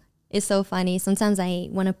 it's so funny. Sometimes I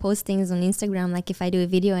want to post things on Instagram. Like if I do a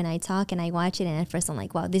video and I talk and I watch it, and at first I'm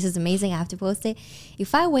like, wow, this is amazing. I have to post it.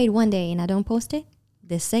 If I wait one day and I don't post it,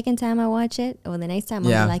 the second time I watch it or the next time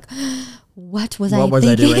I'll be like, what was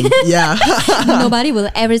I doing? Yeah. Nobody will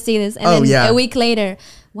ever see this. And then a week later,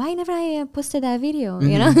 why never I posted that video?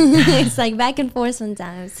 You know, it's like back and forth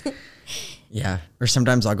sometimes. Yeah. Or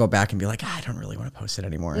sometimes I'll go back and be like, I don't really want to post it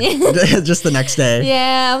anymore. Just the next day.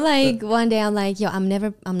 Yeah. I'm like, one day I'm like, I'm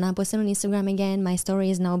not posting on Instagram again. My story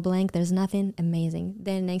is now blank. There's nothing. Amazing.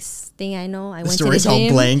 Then next thing I know, I went to the gym. The story's all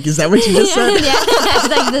blank. Is that what you just said? Yeah. It's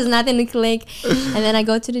like, there's nothing to click. And then I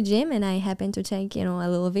go to the gym and I happen to take, a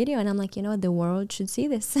little video and I'm like, the world should see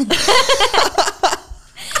this.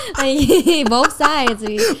 Like, both sides.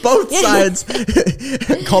 Both sides.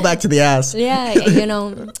 Call back to the ass. Yeah,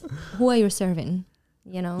 who are you serving?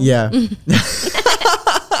 Yeah.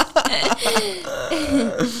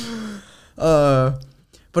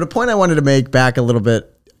 But a point I wanted to make back a little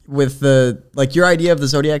bit with your idea of the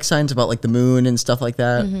zodiac signs about like the moon and stuff like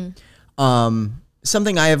that.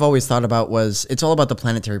 Something I have always thought about was it's all about the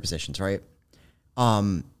planetary positions, right?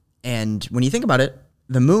 And when you think about it,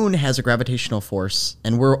 the moon has a gravitational force,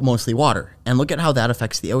 and we're mostly water. And look at how that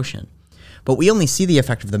affects the ocean. But we only see the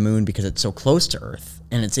effect of the moon because it's so close to Earth,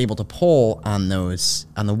 and it's able to pull on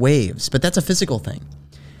the waves. But that's a physical thing.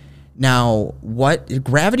 Now,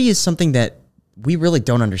 gravity is something that we really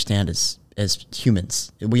don't understand as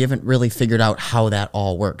humans. We haven't really figured out how that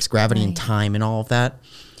all works, gravity and time and all of that.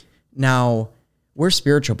 Now, we're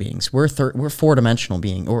spiritual beings. We're four-dimensional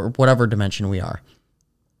being, or whatever dimension we are.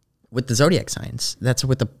 With the zodiac signs, that's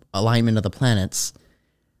with the alignment of the planets.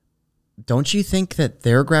 Don't you think that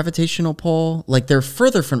their gravitational pull, like they're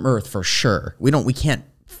further from Earth for sure. We can't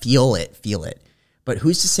feel it. But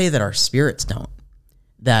who's to say that our spirits don't?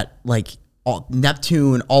 That like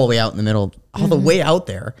Neptune all the way out in the middle, all the way out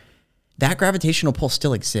there, that gravitational pull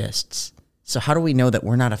still exists. So how do we know that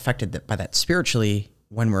we're not affected by that spiritually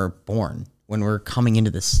when we're born, when we're coming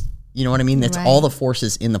into this? You know what I mean? That's all the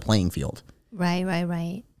forces in the playing field.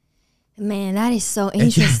 Right. Man, that is so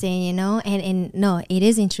interesting, you know? And no, it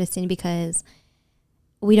is interesting because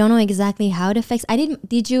we don't know exactly how it affects.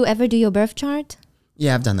 Did you ever do your birth chart?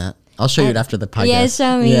 Yeah, I've done that. I'll show you it after the podcast. Yeah,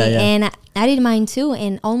 show me. Yeah. And I did mine too.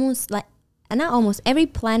 And not almost every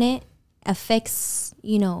planet affects,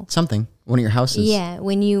 you know, something. One of your houses. Yeah.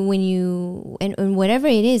 When you, and whatever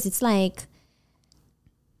it is, it's like,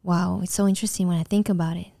 wow, it's so interesting when I think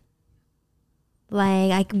about it.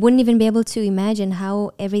 Like, I wouldn't even be able to imagine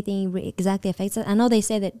how everything exactly affects it. I know they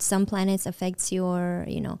say that some planets affects your,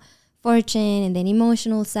 you know, fortune and then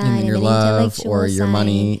emotional side and your then love intellectual or your side.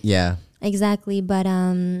 money. Yeah. Exactly. But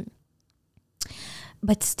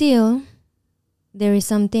still, there is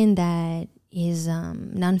something that is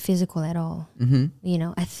non-physical at all. Mm-hmm. You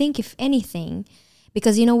know, I think if anything,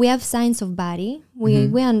 because, you know, we have science of body. We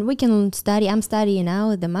can study. I'm studying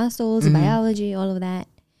now the muscles, biology, all of that.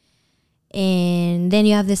 And then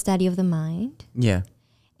you have the study of the mind. Yeah.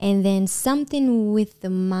 And then something with the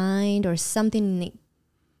mind or something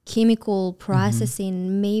chemical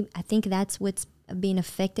processing, maybe I think that's what's being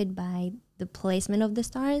affected by the placement of the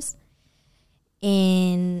stars.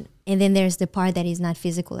 And then there's the part that is not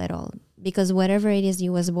physical at all. Because whatever it is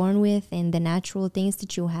you was born with and the natural things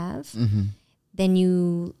that you have,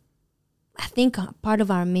 then I think part of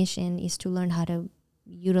our mission is to learn how to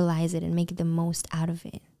utilize it and make the most out of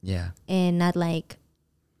it. Yeah. And not like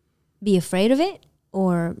be afraid of it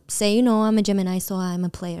or say, you know, I'm a Gemini, so I'm a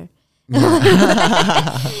player. You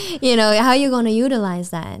know, how are you going to utilize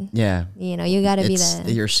that? Yeah. You know, you got to be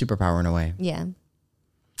your superpower in a way. Yeah,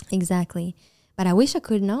 exactly. But I wish I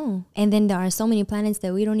could know. And then there are so many planets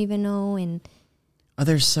that we don't even know. And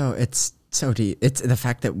it's so deep. It's the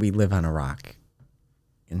fact that we live on a rock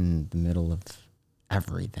in the middle of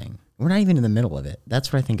everything. We're not even in the middle of it.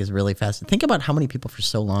 That's what I think is really fascinating. Think about how many people for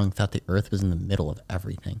so long thought the Earth was in the middle of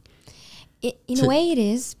everything. In a way, it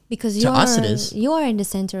is because you are in the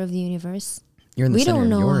center of the universe. You're in the center of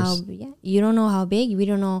yours. You don't know how big. We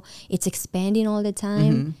don't know. It's expanding all the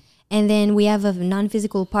time, and then we have a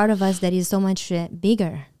non-physical part of us that is so much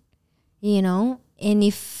bigger. You know, and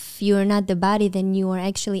if you're not the body, then you are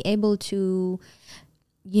actually able to,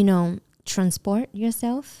 you know, transport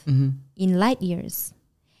yourself in light years.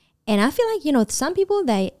 And I feel like, you know, some people,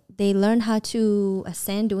 they learn how to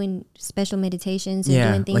ascend doing special meditations and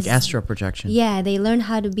doing things. Like astral projection. Yeah, they learn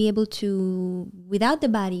how to be able to, without the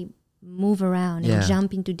body, move around and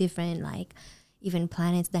jump into different, like, even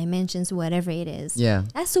planets, dimensions, whatever it is. Yeah.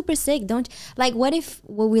 That's super sick. What if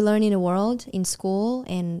what we learn in the world, in school,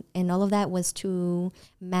 and all of that was to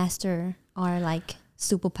master our, like,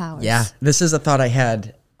 superpowers? Yeah. This is a thought I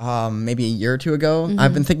had maybe a year or two ago.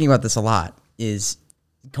 I've been thinking about this a lot, is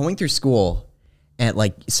going through school at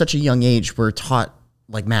like such a young age, we're taught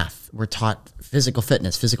like math, we're taught physical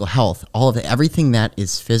fitness, physical health, all of it, everything that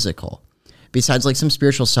is physical. Besides like some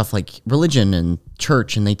spiritual stuff like religion and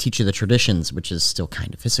church, and they teach you the traditions, which is still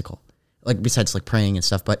kind of physical. Like besides like praying and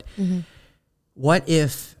stuff. But what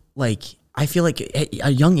if, like, I feel like at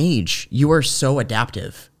a young age, you are so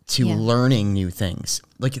adaptive to learning new things.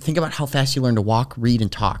 Like think about how fast you learn to walk, read,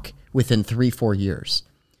 and talk within 3-4 years.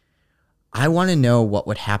 I want to know what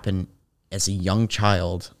would happen as a young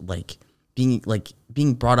child,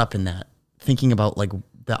 being brought up in that, thinking about like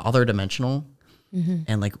the other dimensional,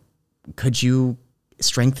 and like, could you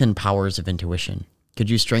strengthen powers of intuition? Could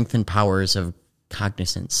you strengthen powers of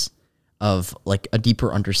cognizance, of like a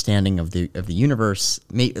deeper understanding of the universe?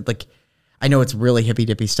 Like, I know it's really hippy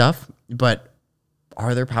dippy stuff, but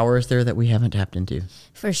are there powers there that we haven't tapped into?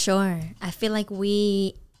 For sure. I feel like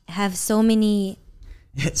we have so many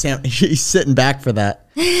Sam, he's sitting back for that.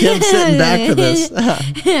 Kim's sitting back for this. I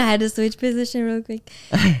had to switch position real quick.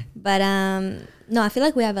 But no, I feel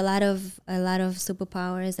like we have a lot of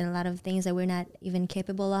superpowers and a lot of things that we're not even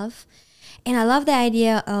capable of. And I love the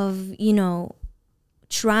idea of,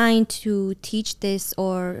 trying to teach this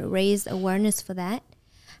or raise awareness for that.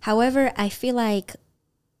 However, I feel like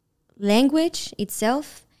language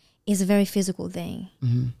itself is a very physical thing.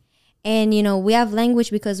 Mm-hmm. And, we have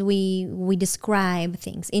language because we describe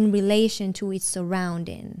things in relation to its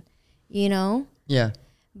surrounding, Yeah.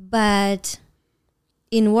 But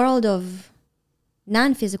in world of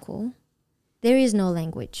non-physical, there is no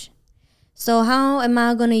language. So how am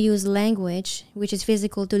I going to use language, which is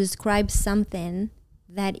physical, to describe something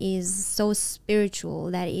that is so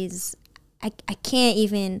spiritual, that is, I can't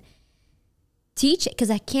even teach it because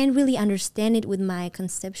I can't really understand it with my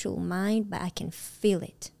conceptual mind, but I can feel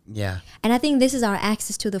it. Yeah. And I think this is our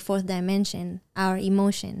access to the fourth dimension, our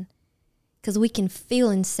emotion, because we can feel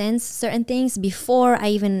and sense certain things before I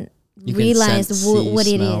even realize what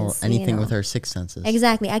it is. Anything with our six senses.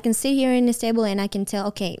 Exactly. I can sit here in this table and I can tell,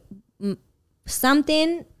 okay,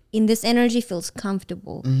 something in this energy feels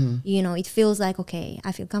comfortable. Mm-hmm. It feels like, okay,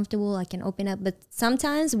 I feel comfortable, I can open up. But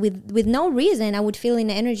sometimes with no reason, I would feel in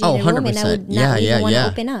the energy in the room 100%. and I would not even want to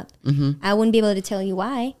open up. Mm-hmm. I wouldn't be able to tell you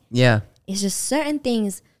why. Yeah. It's just certain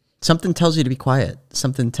things. Something tells you to be quiet.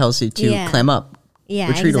 Something tells you to clam up. Yeah,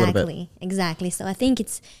 retreat exactly. a little bit. Exactly. So I think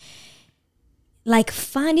it's like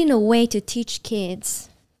finding a way to teach kids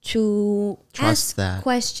to ask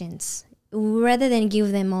questions rather than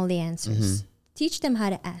give them all the answers. Mm-hmm. Teach them how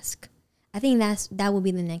to ask. I think that would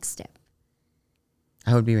be the next step.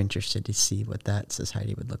 I would be interested to see what that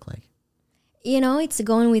society would look like. It's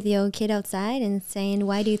going with your kid outside and saying,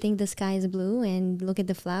 why do you think the sky is blue? And look at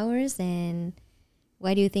the flowers and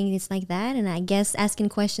why do you think it's like that? And I guess asking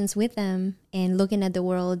questions with them and looking at the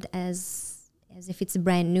world as if it's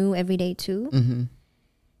brand new every day too. Mm-hmm.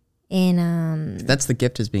 And that's the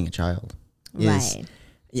gift as being a child. Right.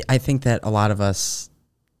 I think that a lot of us,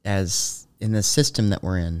 as in the system that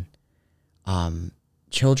we're in,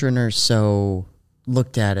 children are so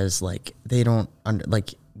looked at as like they don't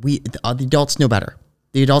the adults know better.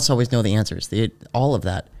 The adults always know the answers. All of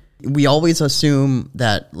that. We always assume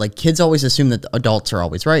that, like, kids always assume that the adults are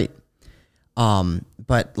always right.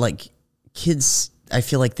 But like kids, I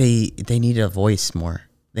feel like they need a voice more.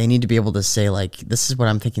 They need to be able to say, like, this is what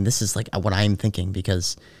I'm thinking. This is like what I'm thinking,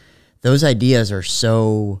 because those ideas are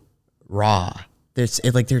so raw.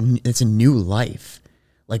 It's a new life.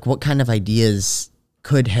 Like, what kind of ideas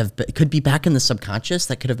could be back in the subconscious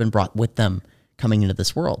that could have been brought with them coming into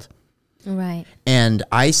this world. Right. And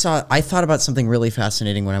I thought about something really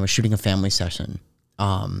fascinating when I was shooting a family session,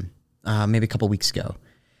 maybe a couple weeks ago.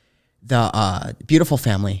 The beautiful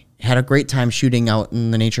family had a great time shooting out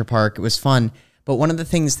in the nature park. It was fun. But one of the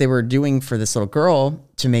things they were doing for this little girl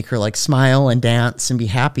to make her like smile and dance and be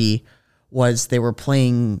happy was they were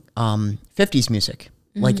playing 50s music,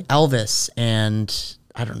 like Elvis, and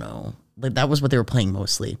I don't know, like that was what they were playing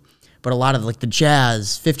mostly. But a lot of like the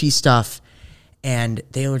jazz, 50s stuff. And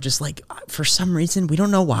they were just like, for some reason, we don't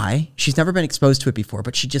know why. She's never been exposed to it before,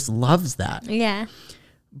 but she just loves that. Yeah.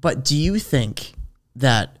 But do you think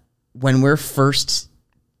that when we're first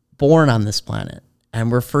born on this planet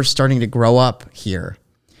and we're first starting to grow up here,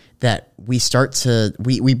 that we start to,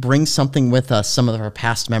 we bring something with us, some of our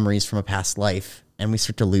past memories from a past life, and we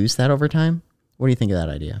start to lose that over time? What do you think of that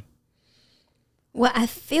idea? Well, I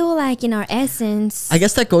feel like in our essence, I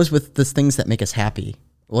guess that goes with the things that make us happy.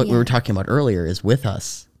 What we were talking about earlier is with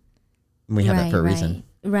us. And we have that for a reason.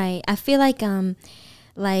 Right. I feel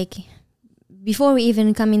like before we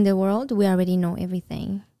even come in the world, we already know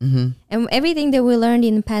everything. Mm-hmm. And everything that we learned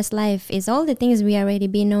in past life is all the things we already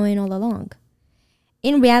been knowing all along.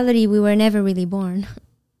 In reality, we were never really born.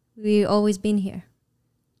 We've always been here,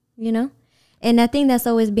 And I think that's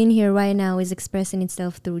always been here right now is expressing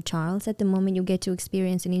itself through Charles. At the moment, you get to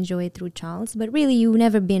experience and enjoy it through Charles. But really, you've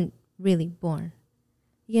never been really born.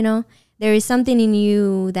 There is something in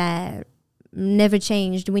you that never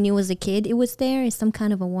changed. When you was a kid, it was there. It's some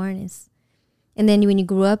kind of awareness. And then when you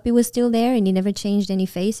grew up, it was still there, and it never changed any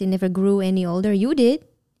face. It never grew any older. You did.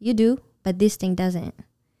 You do. But this thing doesn't,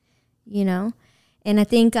 And I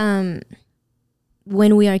think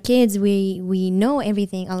when we are kids, we know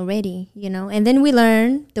everything already, And then we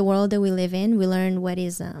learn the world that we live in. We learn what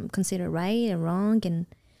is considered right and wrong and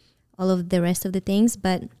all of the rest of the things.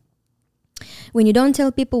 But when you don't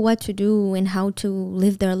tell people what to do and how to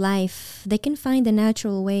live their life, they can find the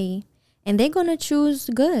natural way. And they're going to choose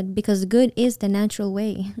good because good is the natural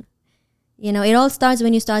way. You know, it all starts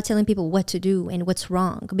when you start telling people what to do and what's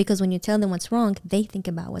wrong. Because when you tell them what's wrong, they think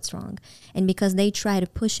about what's wrong. And because they try to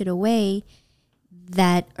push it away,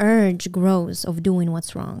 that urge grows of doing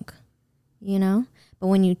what's wrong, you know? But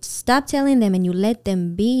when you stop telling them and you let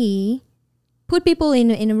them be, put people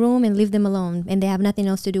in a room and leave them alone, and they have nothing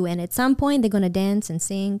else to do. And at some point, they're going to dance and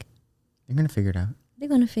sing. They're going to figure it out. They're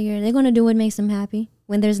going to do what makes them happy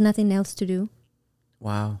when there's nothing else to do.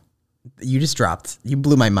 Wow. You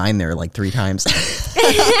blew my mind there like 3 times.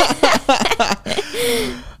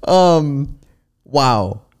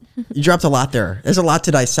 Wow. You dropped a lot there. There's a lot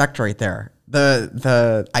to dissect right there.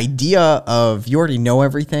 The idea of you already know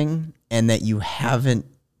everything and that you haven't,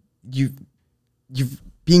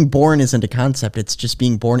 being born isn't a concept. It's just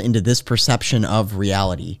being born into this perception of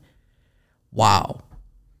reality. Wow.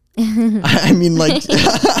 I mean, like,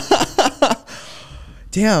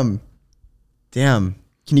 damn.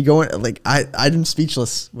 Can you go in, like, I'm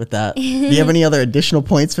speechless with that. Do you have any other additional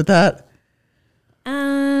points with that?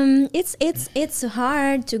 It's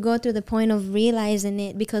hard to go through the point of realizing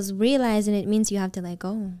it, because realizing it means you have to let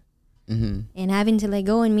go. Mm-hmm. And having to let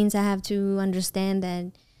go, it means I have to understand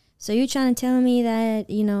that. So you're trying to tell me that,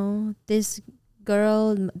 you know, this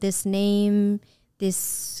girl, this name,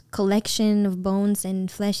 this collection of bones and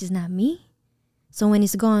flesh is not me? So when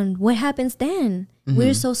it's gone, what happens then? Mm-hmm.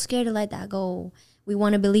 We're so scared to let that go. We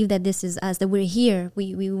want to believe that this is us, that we're here.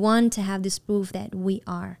 We want to have this proof that we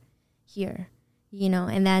are here, you know,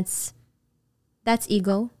 and that's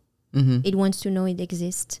ego. Mm-hmm. It wants to know it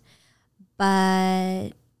exists. But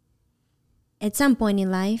at some point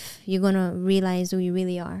in life, you're going to realize who you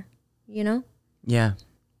really are, you know? Yeah.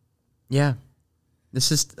 Yeah.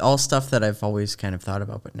 This is all stuff that I've always kind of thought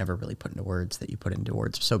about, but never really put into words, that you put into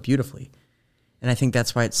words so beautifully. And I think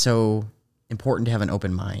that's why it's so important to have an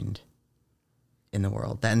open mind in the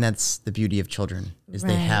world. And that's the beauty of children, is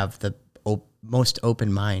they have the most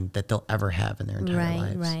open mind that they'll ever have in their entire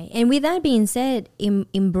lives. Right. And with that being said,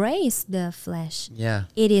 embrace the flesh. Yeah.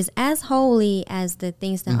 It is as holy as the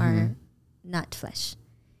things that are not flesh.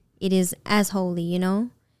 It is as holy, you know?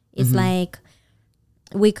 It's like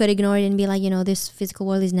we could ignore it and be like, you know, this physical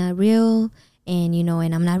world is not real, and, you know,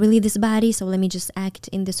 and I'm not really this body, so let me just act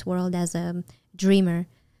in this world as a dreamer.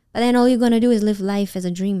 But then all you're going to do is live life as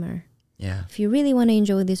a dreamer. Yeah. If you really want to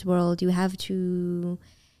enjoy this world, you have to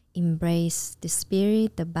embrace the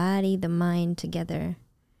spirit, the body, the mind together.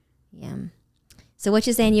 Yeah. So what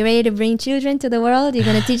you're saying, you ready to bring children to the world? You're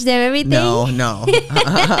going to teach them everything? No.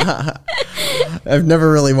 I've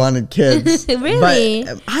never really wanted kids. Really?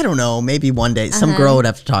 But I don't know. Maybe one day. Some girl would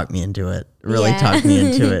have to talk me into it. Really talk me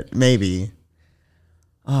into it. Maybe.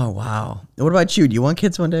 Oh, wow. What about you? Do you want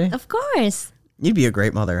kids one day? Of course. You'd be a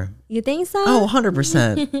great mother. You think so? Oh,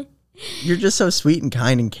 100%. You're just so sweet and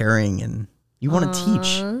kind and caring, and you want to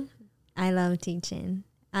teach. I love teaching.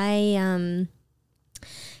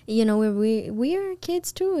 You know, we are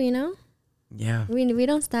kids too, you know? Yeah. We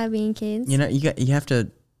don't stop being kids. You know, you have to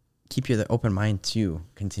keep your open mind to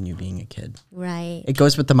continue being a kid. Right. It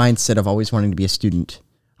goes with the mindset of always wanting to be a student,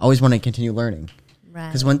 always wanting to continue learning. Right.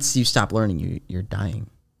 Because once you stop learning, you're dying.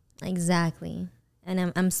 Exactly.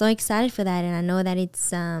 And I'm so excited for that, and I know that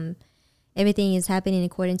it's everything is happening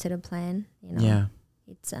according to the plan. You know. Yeah.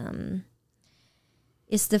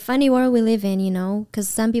 It's the funny world we live in, you know, because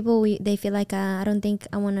some people, they feel like, I don't think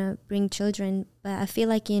I want to bring children. But I feel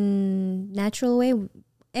like in natural way,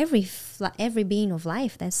 every being of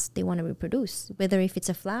life, they want to reproduce. Whether if it's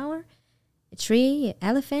a flower, a tree,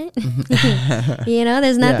 elephant, you know,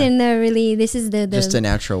 there's nothing that really, this is the just a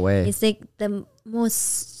natural way. It's like the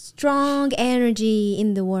most strong energy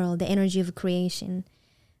in the world, the energy of creation.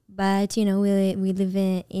 But, you know, we live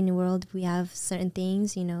in a world, we have certain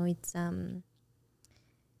things, you know, it's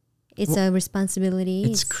a responsibility.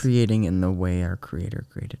 It's creating in the way our Creator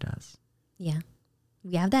created us. Yeah.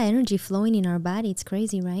 We have that energy flowing in our body. It's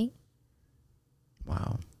crazy, right?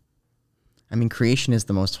 Wow. I mean, creation is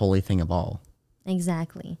the most holy thing of all.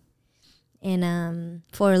 Exactly. And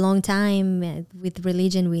for a long time with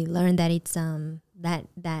religion, we learned that it's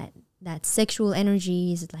that sexual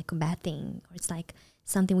energy is like a bad thing, or it's like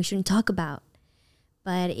something we shouldn't talk about.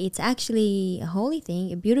 But it's actually a holy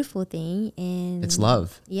thing, a beautiful thing, and it's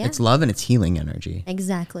love. Yeah, it's love, and it's healing energy.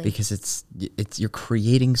 Exactly, because it's you're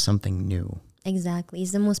creating something new. Exactly,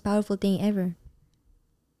 it's the most powerful thing ever.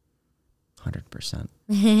 100%.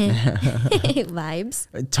 Vibes.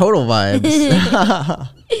 Total vibes.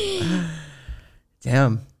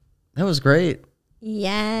 Damn, that was great.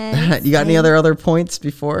 Yeah. You got any other points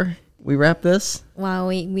before? we wrap this? Wow,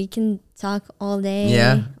 we can talk all day,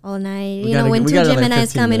 Yeah. all night. We gotta- when we two got another Geminis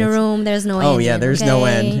 15 come in a minutes. room, there's no end. Oh yeah, there's no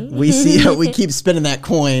end. We keep spinning that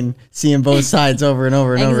coin, seeing both sides over and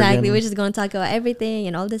over and over Exactly. again. We're just going to talk about everything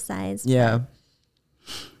and all the sides. Yeah.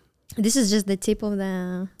 This is just the tip of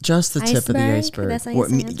the... Just the tip of the Iceberg? iceberg. That's how you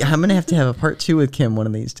say it. I'm going to have a part 2 with Kim one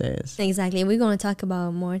of these days. Exactly. We're going to talk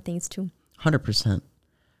about more things too. 100%.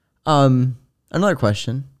 Another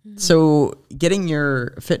question. Mm-hmm. So getting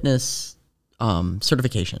your fitness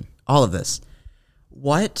certification, all of this,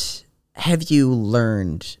 what have you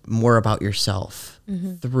learned more about yourself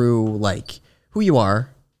through like who you are,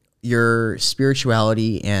 your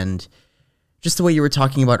spirituality, and just the way you were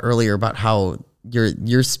talking about earlier about how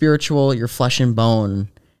you're spiritual, you're flesh and bone,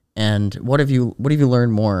 and what have you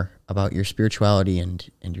learned more about your spirituality and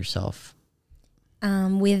yourself?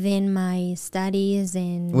 Within my studies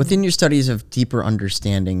and... Within your studies of deeper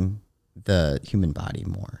understanding the human body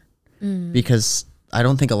more. Because I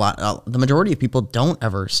don't think the majority of people don't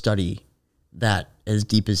ever study that as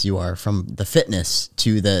deep as you are, from the fitness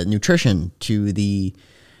to the nutrition to the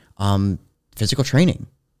physical training.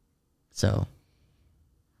 So.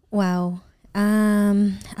 Wow.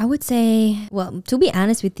 I would say, well, to be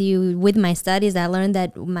honest with you, with my studies, I learned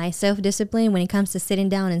that my self-discipline when it comes to sitting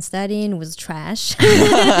down and studying was trash.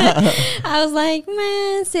 I was like,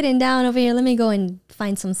 man, sitting down over here, let me go and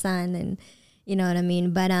find some sun, and you know what I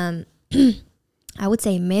mean? But I would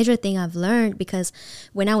say a major thing I've learned, because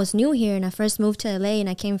when I was new here and I first moved to LA and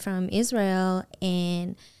I came from Israel,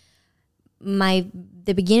 and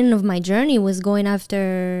the beginning of my journey was going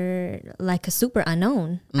after like a super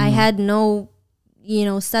unknown. I had no,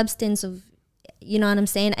 substance of, you know what I'm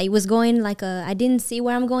saying? I was going like I didn't see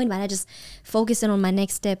where I'm going, but I just focusing on my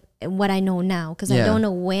next step and what I know now. Because I don't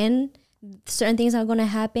know when certain things are going to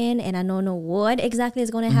happen, and I don't know what exactly is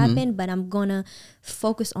going to happen, but I'm going to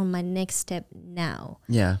focus on my next step now.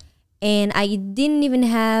 Yeah. And I didn't even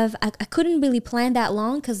I couldn't really plan that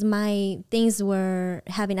long, because my things were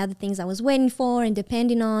having other things I was waiting for and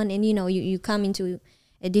depending on. And, you come into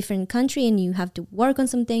a different country and you have to work on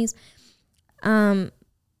some things.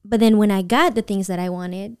 But then when I got the things that I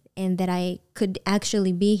wanted and that I could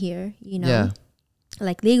actually be here,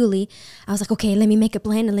 like legally, I was like, okay, let me make a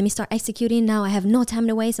plan and let me start executing. Now I have no time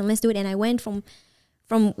to waste, and let's do it. And I went from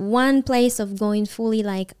one place of going fully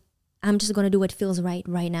like, I'm just going to do what feels right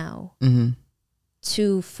now,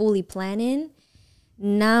 to fully planning.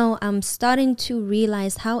 Now I'm starting to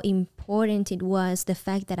realize how important it was, the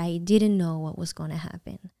fact that I didn't know what was going to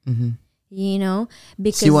happen.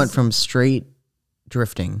 Because So you went from straight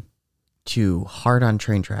drifting to hard on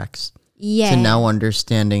train tracks to now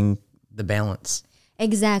understanding the balance.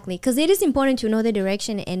 Exactly. Because it is important to know the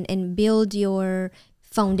direction and build your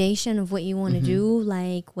foundation of what you want to do,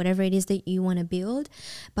 like whatever it is that you want to build.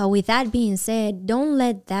 But with that being said, don't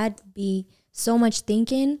let that be so much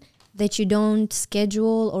thinking that you don't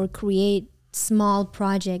schedule or create small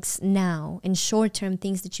projects now and short-term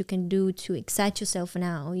things that you can do to excite yourself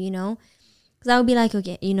now, Because I would be like,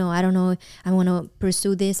 okay, I don't know, I want to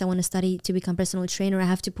pursue this, I want to study to become personal trainer, I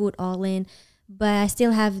have to put all in, but I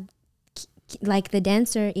still have like the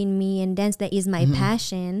dancer in me, and dance, that is my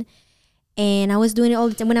passion. And I was doing it all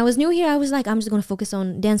the time. When I was new here, I was like, I'm just going to focus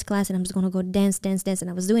on dance class, and I'm just going to go dance. And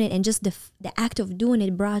I was doing it. And just the act of doing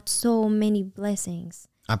it brought so many blessings.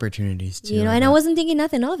 Opportunities too. And I wasn't thinking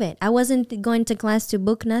nothing of it. I wasn't going to class to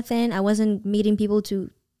book nothing. I wasn't meeting people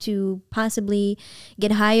to possibly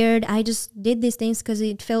get hired. I just did these things because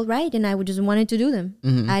it felt right, and I just wanted to do them.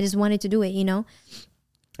 I just wanted to do it,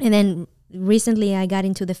 And then recently I got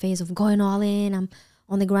into the phase of going all in. I'm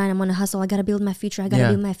on the grind, I'm on a hustle, I gotta build my future, I've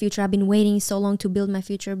been waiting so long to build my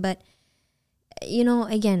future, but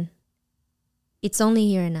again, it's only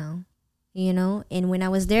here now, and when I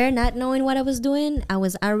was there not knowing what I was doing, I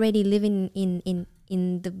was already living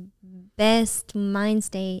in the best mind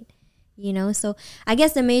state, so I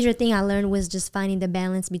guess the major thing I learned was just finding the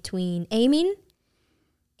balance between aiming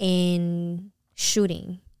and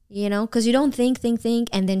shooting, because you don't think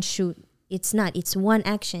and then shoot. It's one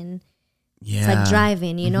action. Yeah. It's like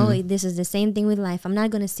driving, This is the same thing with life. I'm not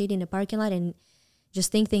going to sit in the parking lot and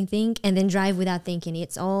just think, and then drive without thinking.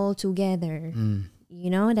 It's all together.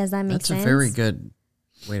 Does that make sense? That's a very good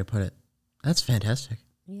way to put it. That's fantastic.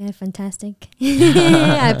 Yeah, fantastic.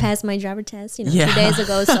 I passed my driver test, 2 days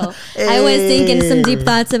ago. So I was thinking some deep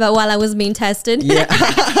thoughts about while I was being tested. Yeah.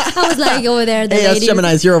 I was like over there. The us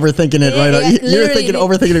Geminis, you're overthinking it, right? You're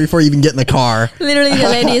overthinking it before you even get in the car. Literally, the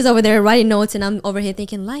lady is over there writing notes, and I'm over here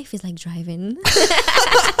thinking life is like driving. But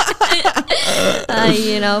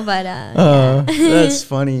that's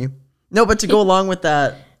funny. No, but to go along with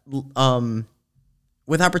that,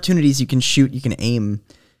 with opportunities, you can shoot, you can aim.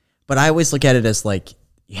 But I always look at it as like,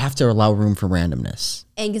 you have to allow room for randomness.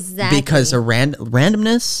 Exactly. Because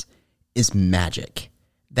randomness is magic.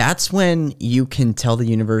 That's when you can tell the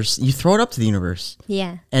universe, you throw it up to the universe.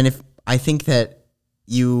 Yeah. And if I think that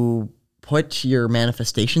you put your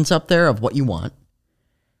manifestations up there of what you want,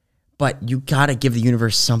 but you got to give the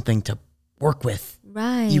universe something to work with.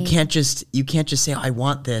 Right. You can't just say, I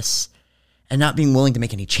want this, and not being willing to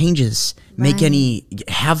make any changes,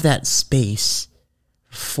 have that space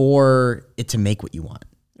for it to make what you want.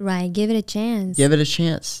 Right. Give it a chance. Give it a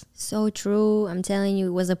chance. So true. I'm telling you,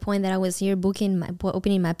 it was a point that I was here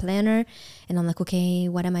opening my planner, and I'm like, okay,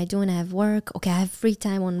 what am I doing? I have work. Okay, I have free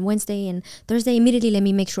time on Wednesday and Thursday. Immediately, let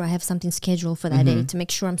me make sure I have something scheduled for that day to make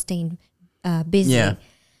sure I'm staying busy. Yeah.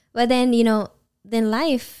 But then, then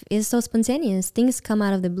life is so spontaneous. Things come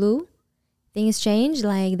out of the blue. Things change.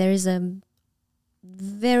 Like there's a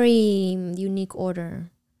very unique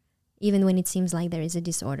order, even when it seems like there is a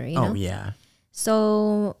disorder, you know? Oh, yeah.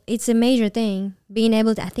 So it's a major thing. Being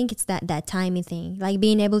able to, I think it's that timing thing. Like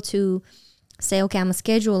being able to say, okay, I'm going to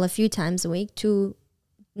schedule a few times a week,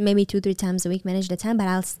 maybe 2-3 times a week, manage the time, but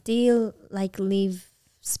I'll still like leave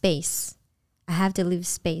space. I have to leave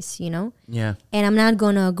space, Yeah. And I'm not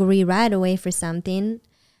going to agree right away for something.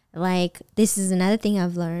 Like this is another thing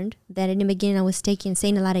I've learned, that in the beginning I was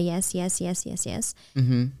saying a lot of yes.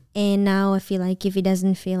 Mm-hmm. And now I feel like if it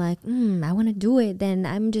doesn't feel like, I want to do it, then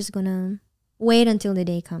I'm just going to wait until the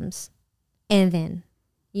day comes. And then,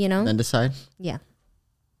 Then decide? Yeah.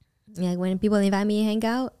 Like when people invite me to hang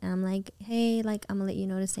out, I'm like, hey, like I'm going to let you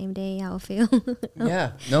know the same day how I feel.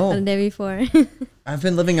 Yeah. No. The day before. I've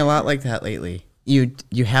been living a lot like that lately. You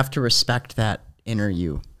have to respect that inner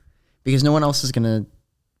you, because no one else is going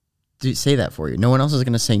to say that for you. No one else is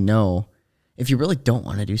going to say no if you really don't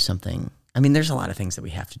want to do something. I mean, there's a lot of things that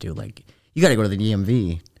we have to do. Like you got to go to the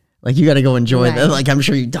DMV. Like you got to go enjoy that. Like I'm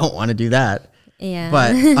sure you don't want to do that. Yeah.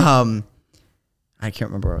 But I can't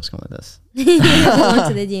remember where I was going with this. Go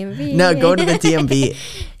to the DMV. No, go to the DMV.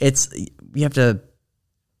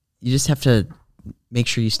 You just have to make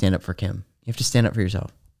sure you stand up for Kim. You have to stand up for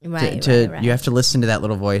yourself. Right. You have to listen to that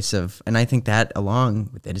little voice and I think that along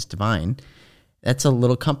with it is divine. That's a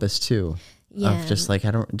little compass too. Yeah. Of just like,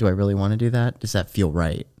 do I really want to do that? Does that feel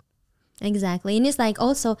right? Exactly. And it's like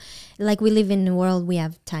also like we live in a world, we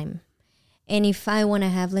have time. And if I want to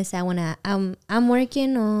have, let's say I'm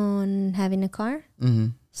working on having a car. Mm-hmm.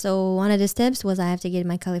 So one of the steps was I have to get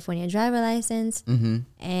my California driver license. Mm-hmm.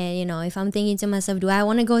 And, if I'm thinking to myself, do I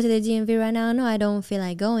want to go to the DMV right now? No, I don't feel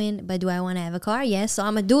like going. But do I want to have a car? Yes. So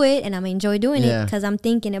I'm going to do it and I'm going to enjoy doing it because I'm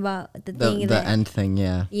thinking about the end thing,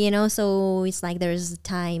 yeah. So it's like there's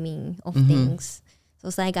timing of things. So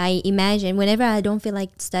it's like I imagine whenever I don't feel like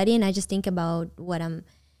studying, I just think about what I'm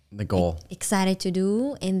the goal excited to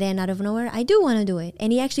do, and then out of nowhere I do want to do it,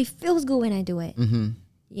 and it actually feels good when I do it. Mm-hmm.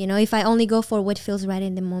 If I only go for what feels right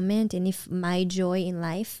in the moment, and if my joy in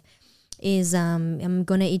life is I'm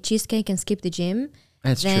gonna eat cheesecake and skip the gym,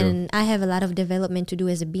 then I have a lot of development to do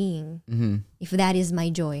as a being. Mm-hmm. If that is my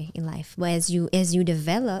joy in life, but as you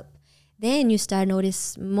develop, then you start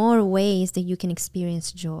notice more ways that you can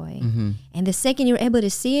experience joy. Mm-hmm. And the second you're able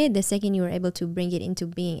to see it, the second you're able to bring it into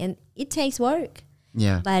being, and it takes work.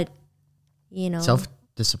 Yeah. But,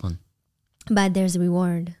 self-discipline. But there's a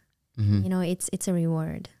reward. Mm-hmm. It's a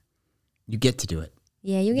reward. You get to do it.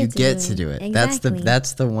 Yeah, you get to do it. Exactly.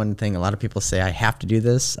 That's the one thing a lot of people say, I have to do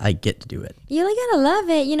this. I get to do it. You gotta love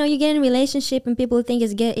it. You get in a relationship and people think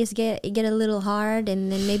it get a little hard, and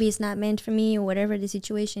then maybe it's not meant for me or whatever the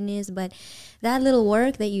situation is. But that little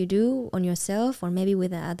work that you do on yourself or maybe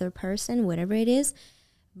with the other person, whatever it is,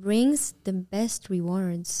 brings the best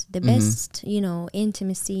rewards, the best,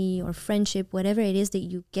 intimacy or friendship, whatever it is that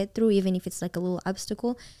you get through, even if it's like a little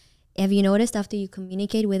obstacle. Have you noticed after you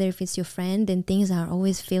communicate, whether if it's your friend, then things are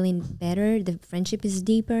always feeling better. The friendship is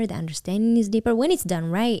deeper. The understanding is deeper when it's done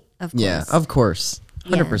right, of course. Yeah, of course.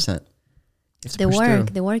 100%. Yeah.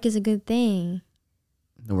 The work is a good thing.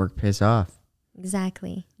 The work pays off.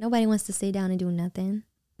 Exactly. Nobody wants to sit down and do nothing.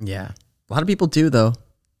 Yeah. A lot of people do, though.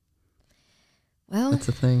 Well, that's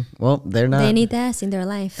the thing. Well, they're not. They need that in their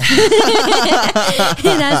life. That's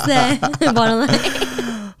the bottom line.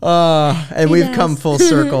 And we've come full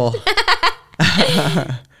circle.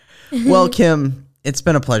 Well, Kim, it's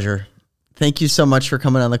been a pleasure. Thank you so much for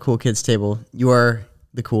coming on the Cool Kids Table. You are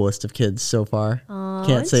the coolest of kids so far. Aww,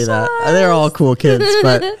 can't say that. They're all cool kids,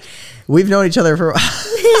 but we've known each other for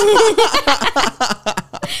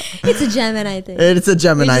It's a Gemini thing. It's a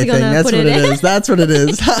Gemini thing. That's what it is. That's what it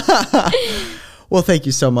is. Well, thank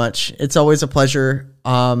you so much. It's always a pleasure.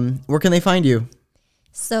 Where can they find you?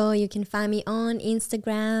 So you can find me on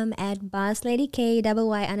Instagram at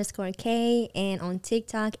BossLadyK_Y_K and on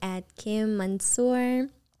TikTok at Kim Mantsur.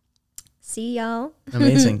 See y'all.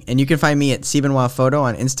 Amazing. And you can find me at Sibenwa Photo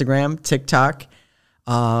on Instagram, TikTok,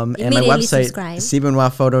 and my Immediately website, subscribe.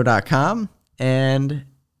 sibenwaphoto.com. And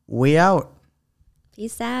we out.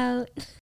 Peace out.